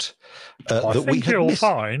out that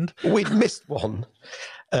we'd missed one.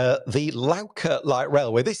 The Bowker Light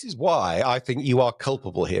Railway. This is why I think you are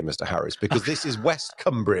culpable here, Mr. Harris, because this is West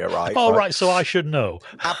Cumbria, right? All right, so I should know.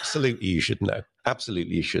 Absolutely, you should know.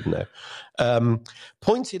 Absolutely, you should know.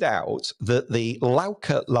 Pointed out that the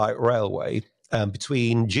Bowker Light Railway,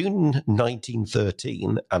 between June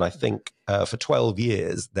 1913 and I think for 12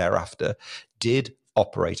 years thereafter, did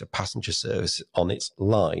operate a passenger service on its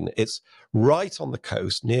line. It's right on the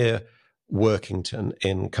coast near Workington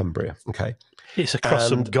in Cumbria. Okay, it's across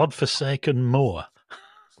some godforsaken moor.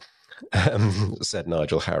 Said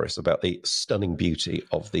Nigel Harris about the stunning beauty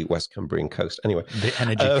of the West Cumbrian coast. Anyway, the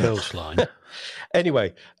energy coastline.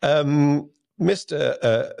 Anyway,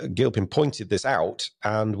 Mr. Gilpin pointed this out,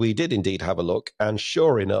 and we did indeed have a look. And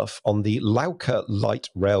sure enough, on the Bowker Light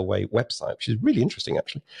Railway website, which is really interesting,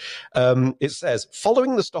 actually, it says,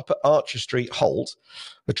 following the stop at Archer Street halt,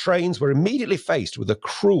 the trains were immediately faced with a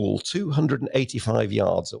cruel 285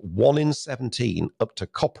 yards at 1 in 17 up to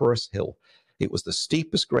Copperas Hill. It was the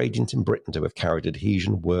steepest gradient in Britain to have carried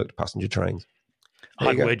adhesion-worked passenger trains.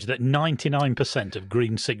 I'd wager that 99% of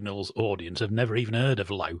Green Signal's audience have never even heard of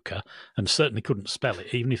Bowker and certainly couldn't spell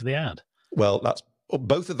it, even if they had. Well,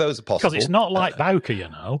 both of those are possible. Because it's not like Bowker, you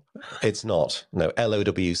know. It's not. No,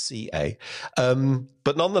 Lowca.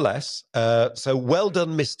 But nonetheless, so well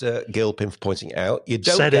done, Mr. Gilpin, for pointing out. You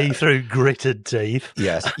don't said he through gritted teeth.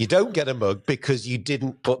 Yes, you don't get a mug because you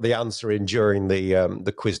didn't put the answer in during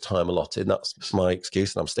the quiz time allotted. That's my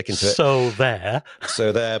excuse, and I'm sticking to it. So there,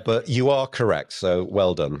 but you are correct. So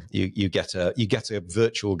well done. You get a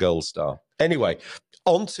virtual gold star. Anyway,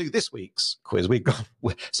 on to this week's quiz.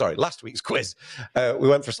 Last week's quiz. We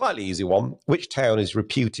went for a slightly easy one. Which town is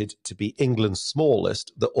reputed to be England's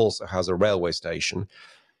smallest that also has a railway station?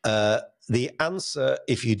 The answer,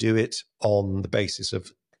 if you do it on the basis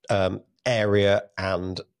of area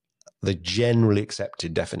and the generally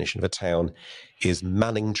accepted definition of a town, is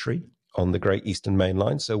Manningtree on the Great Eastern Main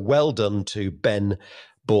Line. So well done to Ben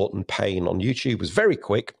Borton Payne on YouTube. Was very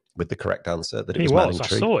quick with the correct answer that it was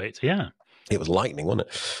Manningtree. I saw it, yeah. It was lightning, wasn't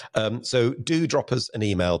it? So do drop us an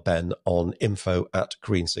email, Ben, on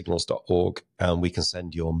info@greensignals.org, and we can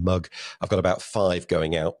send your mug. I've got about 5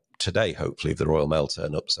 going out today, hopefully, if the Royal Mail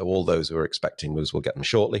turn up. So all those who are expecting those will get them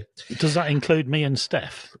shortly. Does that include me and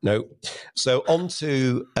Stef? No. So on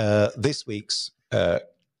to this week's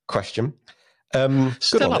question.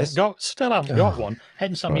 Still haven't got one.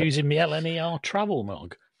 Hence, I'm using my LNER travel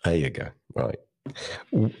mug. There you go. Right.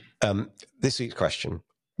 This week's question.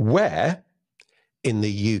 Where in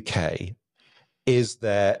the UK is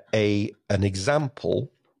there an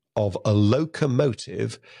example of a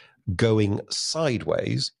locomotive going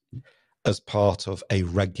sideways as part of a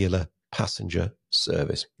regular passenger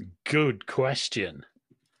service? Good question.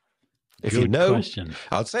 If you know,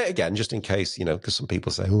 I'll say it again just in case, because some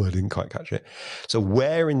people say, oh, I didn't quite catch it. So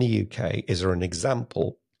where in the UK is there an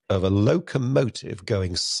example of a locomotive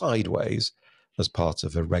going sideways as part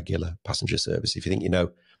of a regular passenger service? If you think you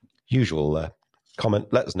know, usual comment,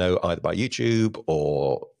 let us know either by YouTube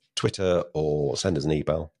or Twitter or send us an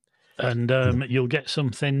email. And you'll get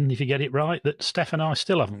something, if you get it right, that Steph and I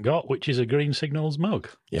still haven't got, which is a Green Signals mug.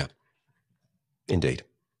 Yeah, indeed.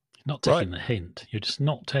 You're not taking the hint. You're just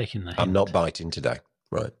not taking the hint. I'm not biting today.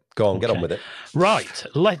 Right. Go on, get on with it. Right.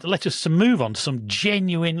 Let us move on to some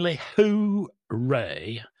genuinely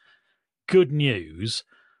hooray good news.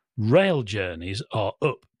 Rail journeys are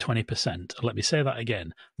up 20%. Let me say that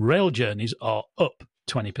again. Rail journeys are up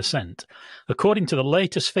 20%. According to the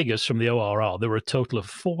latest figures from the ORR, there were a total of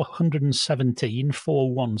 417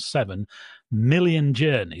 million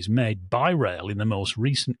journeys made by rail in the most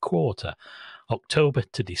recent quarter, October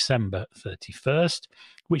to December 31st,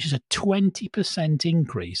 which is a 20%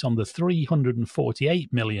 increase on the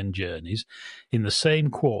 348 million journeys in the same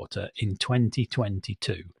quarter in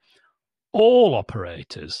 2022. All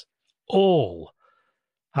operators,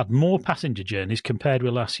 had more passenger journeys compared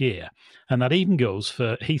with last year. And that even goes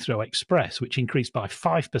for Heathrow Express, which increased by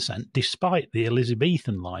 5% despite the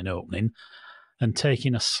Elizabethan line opening and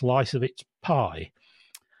taking a slice of its pie.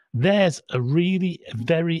 There's a really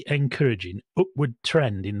very encouraging upward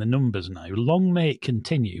trend in the numbers now. Long may it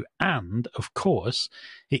continue. And, of course,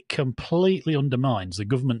 it completely undermines the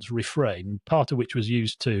government's refrain, part of which was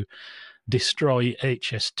used to destroy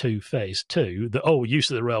HS2 Phase 2, that,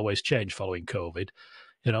 use of the railways changed following COVID.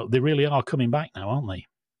 They really are coming back now, aren't they?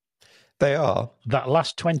 They are. That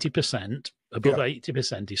last 20%, above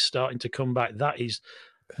 80%, is starting to come back.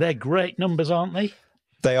 They're great numbers, aren't they?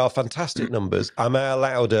 They are fantastic numbers. Am I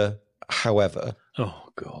allowed however? Oh,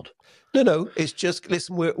 God. No, it's just,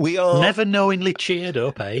 listen, we are... Never knowingly cheered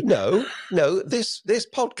up, eh? No, this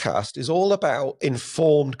podcast is all about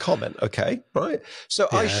informed comment, okay? Right? So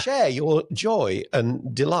I share your joy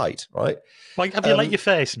and delight, right? Like, have you let your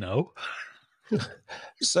face know?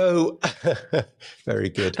 So, very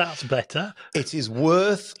good. That's better. It is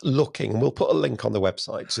worth looking. We'll put a link on the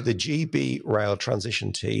website. So the GB Rail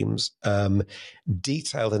transition team's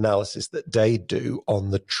detailed analysis that they do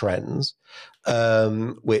on the trends,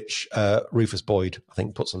 which Rufus Boyd, I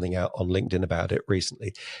think, put something out on LinkedIn about it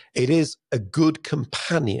recently. It is a good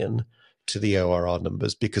companion to the ORR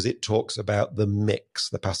numbers because it talks about the mix,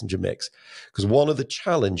 the passenger mix. Because one of the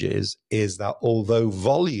challenges is that although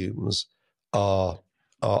volumes are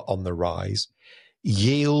on the rise,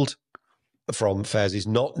 yield from fares is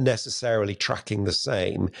not necessarily tracking the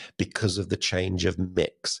same because of the change of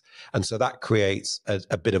mix. And so that creates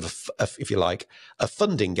a bit of, if you like, a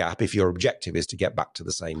funding gap if your objective is to get back to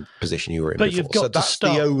the same position you were in before. You've got that's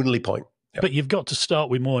the only point. Yep. But you've got to start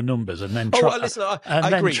with more numbers and then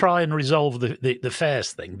try and resolve the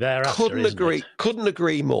fares thing thereafter. Couldn't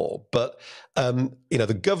agree more. But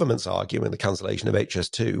the government's argument, the cancellation of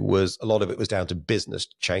HS2 was a lot of it was down to business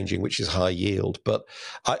changing, which is high yield. But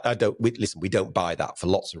we don't buy that for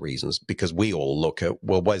lots of reasons because we all look at,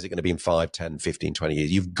 well, where's it going to be in 5, 10, 15, 20 years?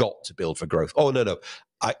 You've got to build for growth. Oh, no.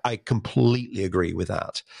 I completely agree with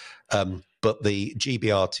that. But the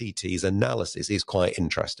GBRTT's analysis is quite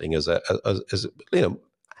interesting as a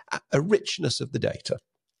richness of the data.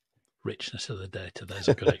 Richness of the data, there's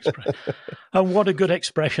a good expression. And what a good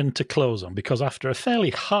expression to close on, because after a fairly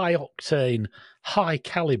high-octane,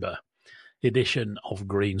 high-calibre edition of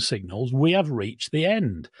Green Signals, we have reached the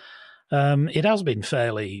end. It has been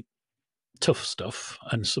fairly tough stuff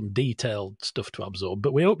and some detailed stuff to absorb,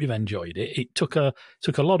 but we hope you've enjoyed it. It took a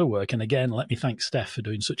lot of work, and again, let me thank Stef for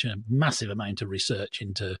doing such a massive amount of research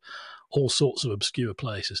into all sorts of obscure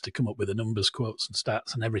places to come up with the numbers, quotes and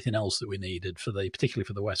stats and everything else that we needed particularly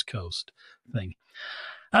for the West Coast thing.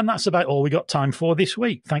 And that's about all we got time for this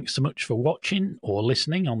week. Thanks so much for watching or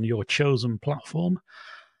listening on your chosen platform.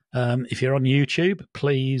 If you're on YouTube,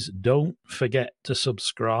 please don't forget to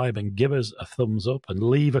subscribe and give us a thumbs up and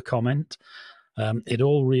leave a comment. It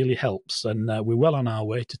all really helps. And we're well on our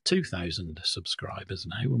way to 2,000 subscribers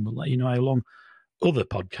now, and we'll let you know how long other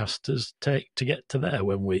podcasters take to get to there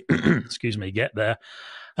when we, get there.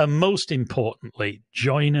 And most importantly,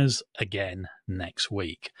 join us again next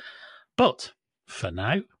week. But for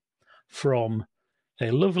now, from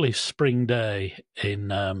a lovely spring day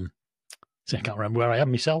in... I can't remember where I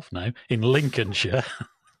am myself now, in Lincolnshire.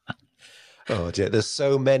 Oh, dear. There's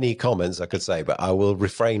so many comments I could say, but I will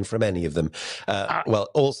refrain from any of them.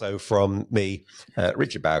 Also from me,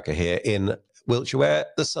 Richard Bowker here in Wiltshire, where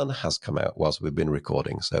the sun has come out whilst we've been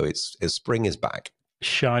recording. So spring is back.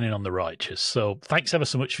 Shining on the righteous. So thanks ever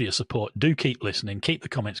so much for your support. Do keep listening. Keep the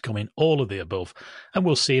comments coming, all of the above. And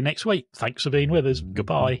we'll see you next week. Thanks for being with us.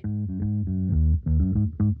 Goodbye.